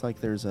it's almost like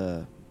there's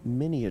a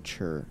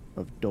miniature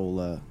of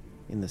Dola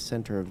in the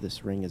center of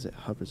this ring as it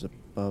hovers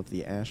above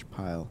the ash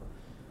pile.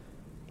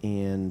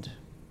 And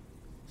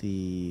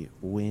the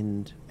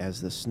wind, as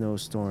the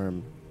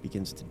snowstorm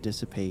begins to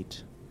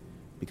dissipate,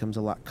 becomes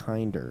a lot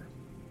kinder.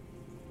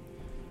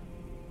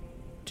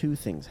 two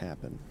things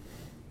happen.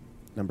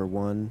 Number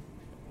one,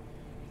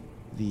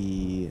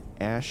 the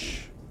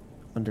ash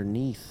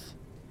underneath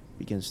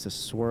begins to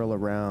swirl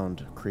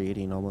around,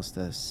 creating almost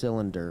a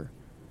cylinder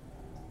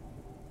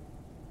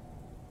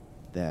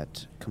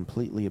that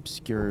completely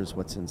obscures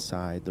what's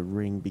inside. The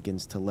ring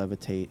begins to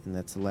levitate, and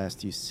that's the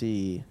last you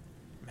see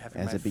I'm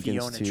having as my it begins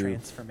Fiona to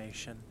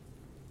transformation.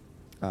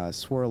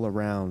 swirl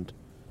around.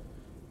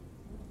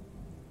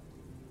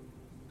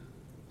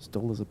 Has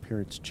Dola's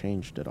appearance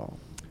changed at all?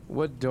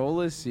 What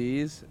Dola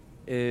sees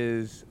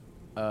is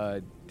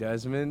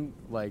Desmond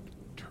like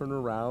turn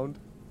around,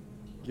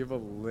 give a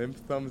limp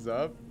thumbs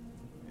up,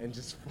 and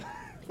just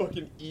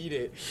fucking eat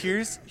it.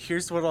 Here's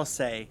what I'll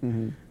say.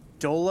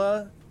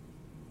 Dola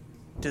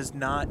does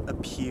not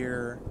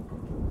appear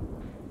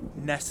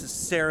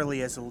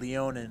necessarily as a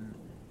Leonin,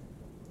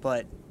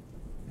 but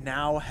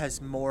now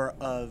has more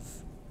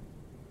of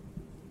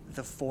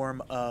the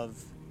form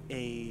of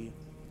a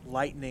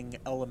lightning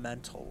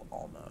elemental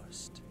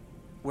almost.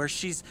 Where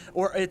she's,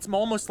 or it's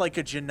almost like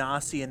a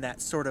Genasi in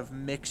that sort of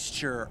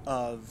mixture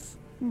of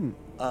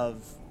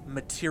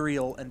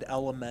material and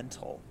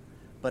elemental.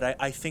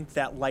 But I think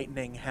that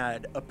lightning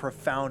had a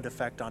profound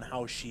effect on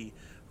how she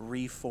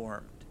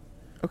reformed.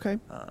 Okay.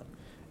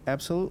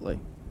 Absolutely.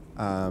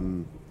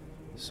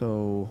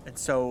 So And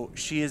so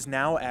she is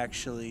now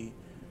actually,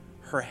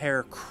 her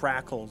hair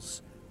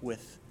crackles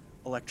with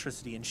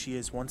electricity, and she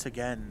is once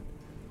again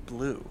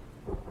blue.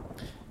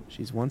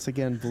 she's once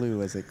again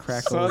blue as it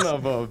crackles. Son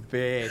of a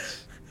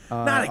bitch.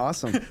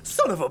 Awesome.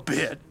 Son of a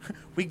bitch.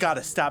 We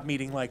gotta stop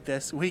meeting like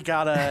this. We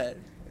gotta.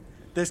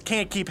 This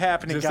can't keep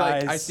happening, Just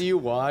guys. like I see you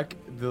walk,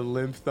 the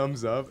limp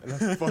thumbs up, and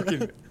I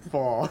fucking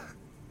fall.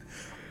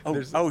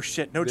 Oh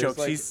shit! No there's jokes.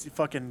 like-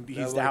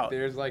 He's like, out.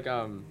 There's like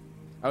I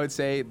would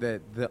say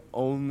that the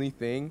only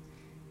thing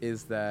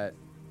is that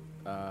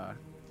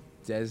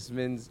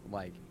Desmond's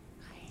like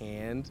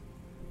hand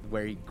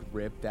where he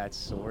gripped that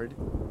sword,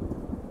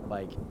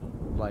 like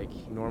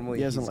normally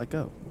He hasn't he's- let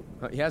go.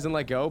 He hasn't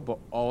let go, but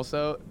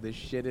also the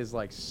shit is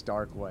like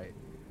stark white.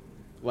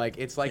 Like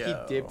it's like Yo. he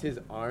dipped his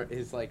arm,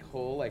 his like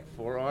whole like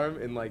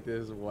forearm in like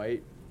this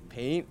white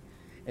paint,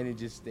 and it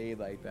just stayed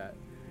like that.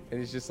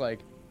 And it's just like,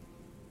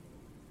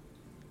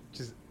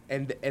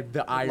 and the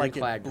like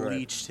ironclad it grip.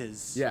 bleached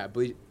his. Yeah,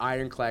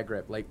 ironclad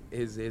grip. Like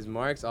his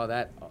marks, all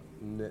that,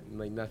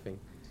 like nothing.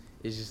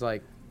 It's just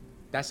like,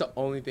 that's the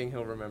only thing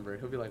he'll remember.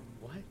 He'll be like,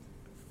 what?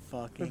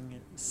 Fucking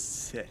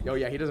sick. Oh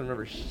yeah, he doesn't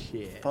remember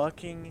shit.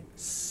 Fucking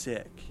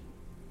sick.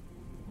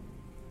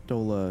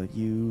 Dola,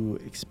 you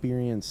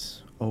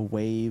experience a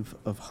wave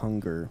of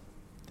hunger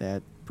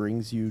that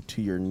brings you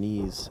to your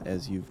knees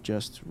as you've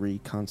just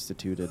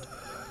reconstituted.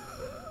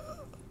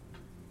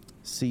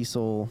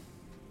 Cecil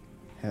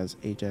has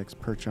Ajax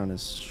perch on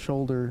his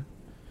shoulder,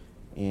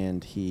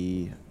 and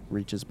he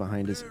reaches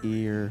behind his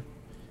ear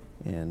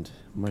and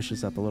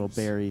mushes up a little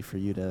berry for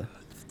you to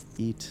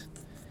eat.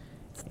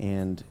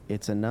 And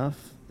it's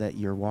enough that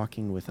you're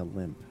walking with a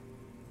limp.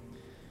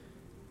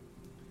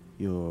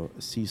 Your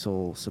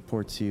Cecil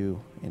supports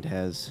you and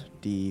has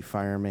the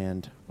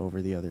fireman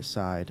over the other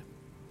side.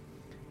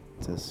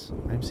 It says,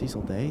 I'm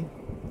Cecil Day.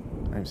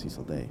 I'm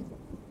Cecil Day.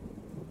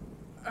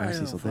 I'm I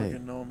Cecil don't Day.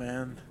 fucking know,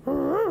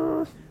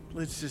 man.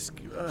 Let's just.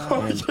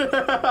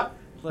 And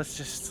Let's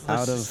just.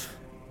 out of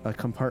a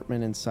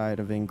compartment inside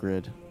of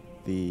Ingrid,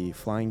 the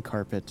flying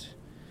carpet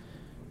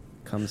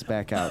comes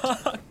back out.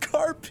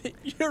 Carpet,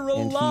 you're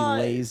And he alive.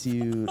 lays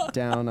you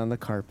down on the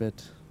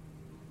carpet.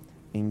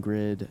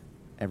 Ingrid,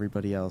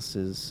 everybody else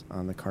is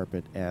on the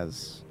carpet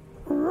as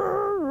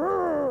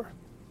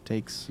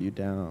takes you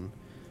down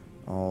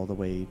all the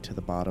way to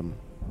the bottom.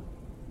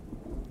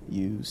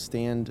 You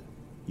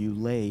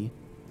lay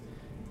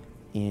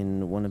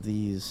in one of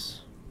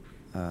these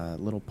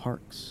little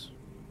parks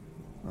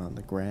on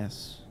the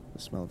grass,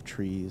 the smell of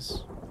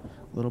trees,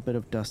 a little bit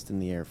of dust in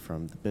the air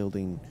from the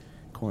building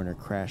corner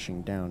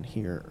crashing down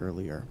here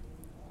earlier.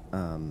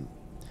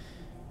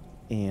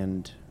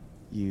 And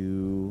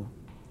you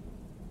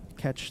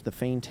catch the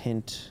faint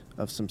hint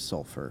of some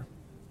sulfur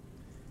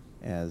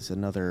as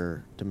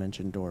another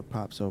dimension door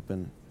pops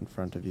open in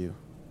front of you.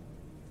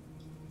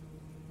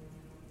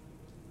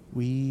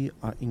 We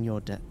are in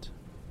your debt,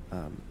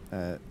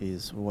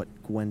 is what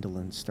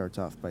Gwendolyn starts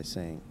off by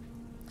saying.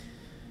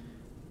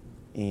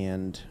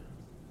 And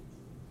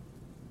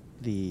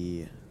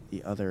the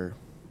other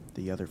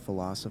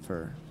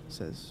philosopher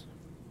says,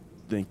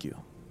 thank you.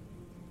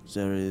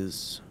 There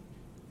is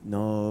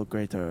no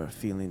greater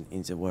feeling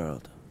in the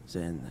world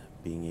than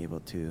being able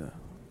to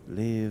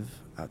live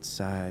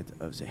outside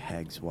of the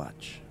Hag's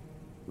Watch.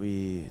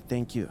 We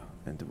thank you,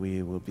 and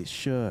we will be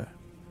sure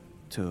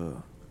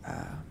to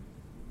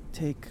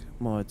take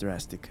more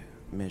drastic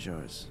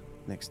measures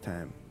next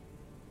time.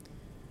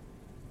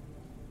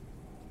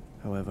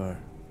 However,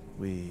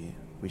 we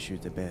wish you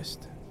the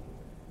best.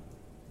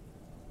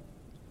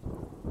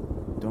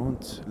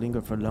 Don't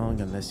linger for long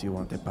unless you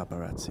want a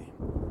paparazzi.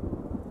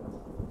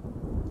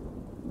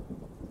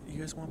 You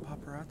guys want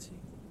paparazzi?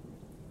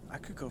 I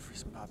could go for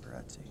some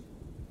paparazzi.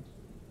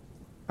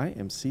 I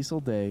am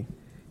Cecil Day.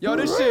 Yo,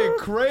 this shit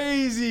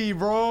crazy,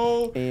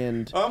 bro.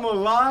 And I'm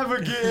alive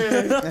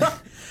again.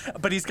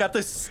 But he's got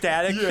the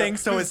static Yeah, thing,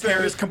 so the his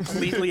hair is static.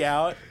 completely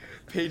out.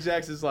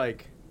 Pajax is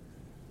like,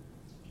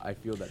 I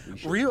feel that we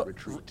should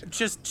retreat.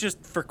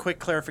 Just for quick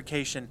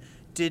clarification,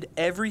 did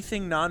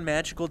everything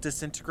non-magical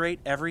disintegrate?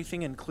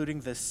 Everything,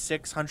 including the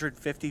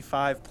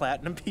 655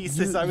 platinum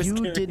pieces I was you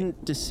carrying?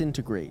 didn't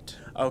disintegrate.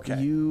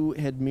 Okay. You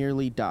had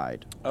merely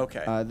died.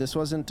 Okay. This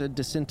wasn't a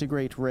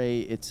disintegrate ray.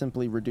 It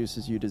simply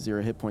reduces you to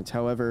 0 hit points.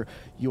 However,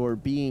 your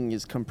being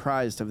is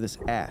comprised of this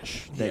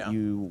ash that Yeah.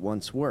 you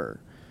once were.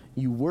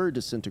 You were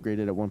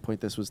disintegrated at one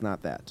point. This was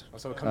not that. Oh,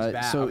 so it comes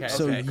back. So, Okay,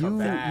 so okay, it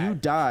comes back. you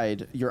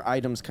died. Your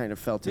items kind of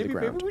fell to the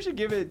ground. Maybe we should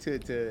give it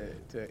to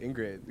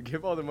Ingrid.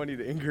 Give all the money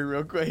to Ingrid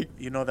real quick.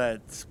 You know,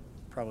 that's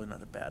probably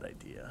not a bad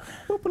idea.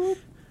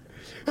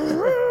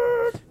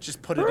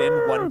 Just put it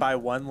in one by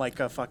one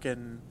like a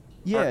fucking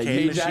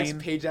arcade machine.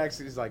 Pajax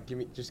is like, give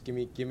me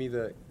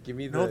the.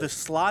 No, the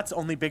slot's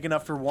only big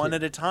enough for one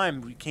at a time.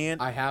 We can't.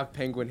 I have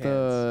penguin hands.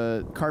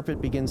 The carpet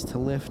begins to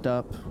lift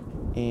up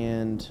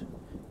and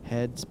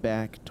heads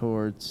back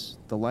towards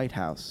the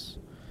lighthouse.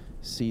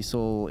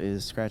 Cecil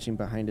is scratching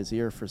behind his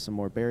ear for some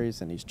more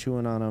berries, and he's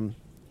chewing on them.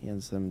 He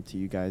hands them to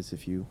you guys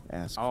if you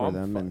ask for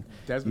them, and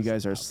you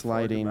guys are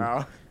sliding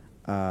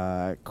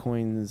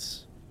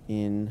coins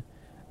in.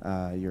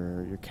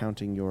 You're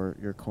counting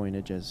your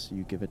coinage as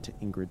you give it to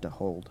Ingrid to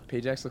hold.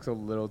 Pajax looks a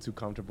little too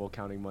comfortable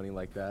counting money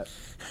like that.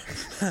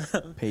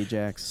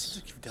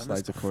 Pajax You've done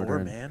slides this a quarter before,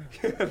 in.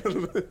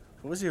 man.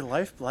 What was your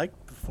life like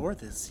before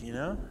this, you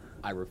know?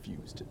 I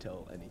refuse to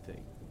tell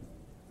anything.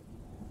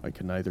 I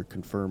can neither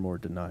confirm or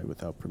deny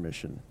without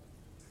permission.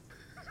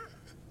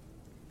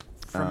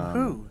 From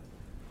who?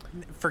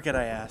 Forget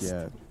I asked.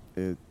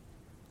 Yeah,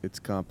 it's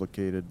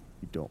complicated.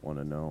 You don't want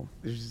to know.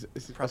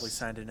 Probably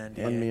signed an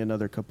NDA. Lend me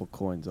another couple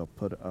coins. I'll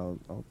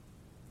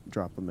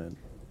drop them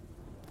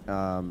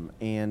in.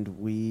 And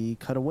we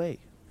cut away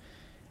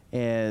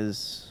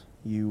as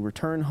you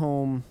return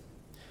home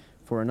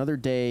for another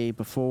day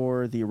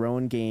before the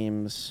Rowan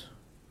Games.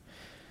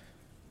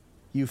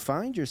 You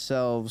find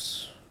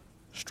yourselves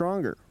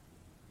stronger.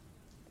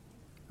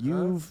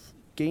 You've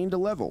gained a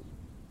level.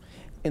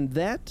 And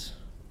that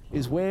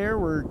is where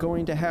we're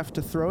going to have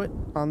to throw it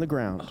on the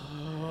ground.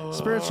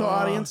 Spiritual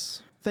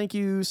audience, thank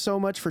you so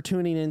much for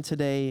tuning in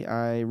today.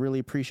 I really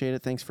appreciate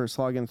it. Thanks for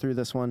slogging through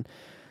this one.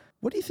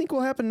 What do you think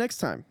will happen next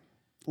time?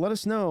 Let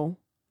us know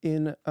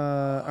in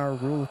our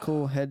Rule of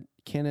Cool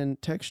Headcanon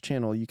text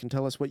channel. You can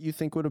tell us what you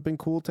think would have been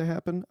cool to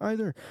happen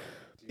either.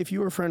 If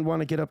you or a friend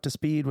want to get up to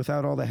speed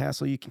without all the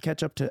hassle, you can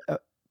catch up to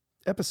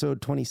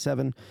episode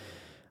 27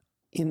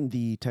 in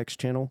the text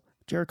channel.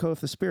 Jericho, if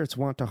the spirits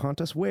want to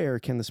haunt us, where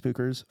can the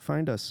spookers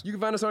find us? You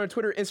can find us on our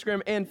Twitter,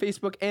 Instagram, and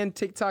Facebook, and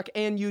TikTok,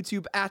 and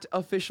YouTube at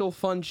Official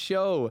Fun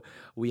Show.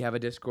 We have a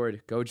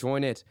Discord. Go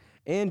join it.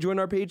 And join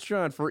our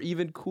Patreon for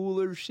even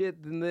cooler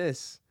shit than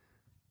this.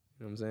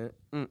 You know what I'm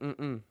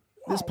saying?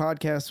 This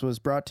podcast was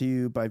brought to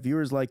you by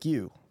viewers like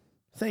you.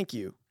 Thank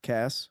you,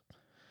 Cass.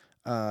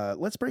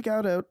 Let's break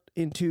out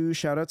into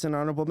shout-outs and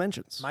honorable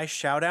mentions. My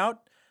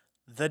shout-out,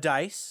 The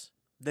Dice.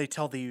 They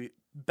tell the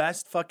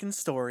best fucking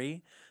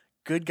story.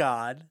 Good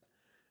God.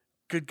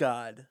 Good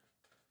God.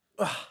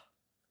 Ugh.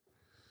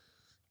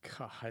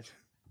 God.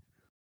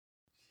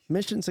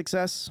 Mission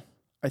success?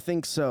 I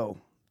think so.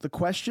 The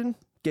question,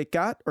 get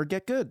got or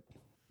get good?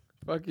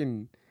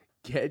 Fucking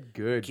get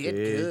good, Get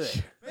bitch.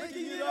 good.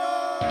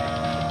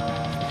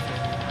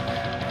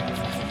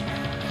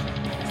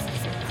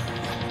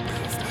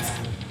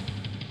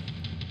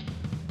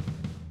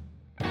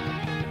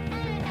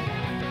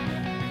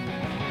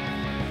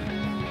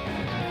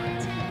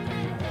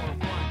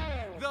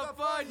 The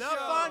Fun The Show.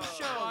 Fun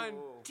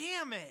Show.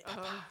 Damn it.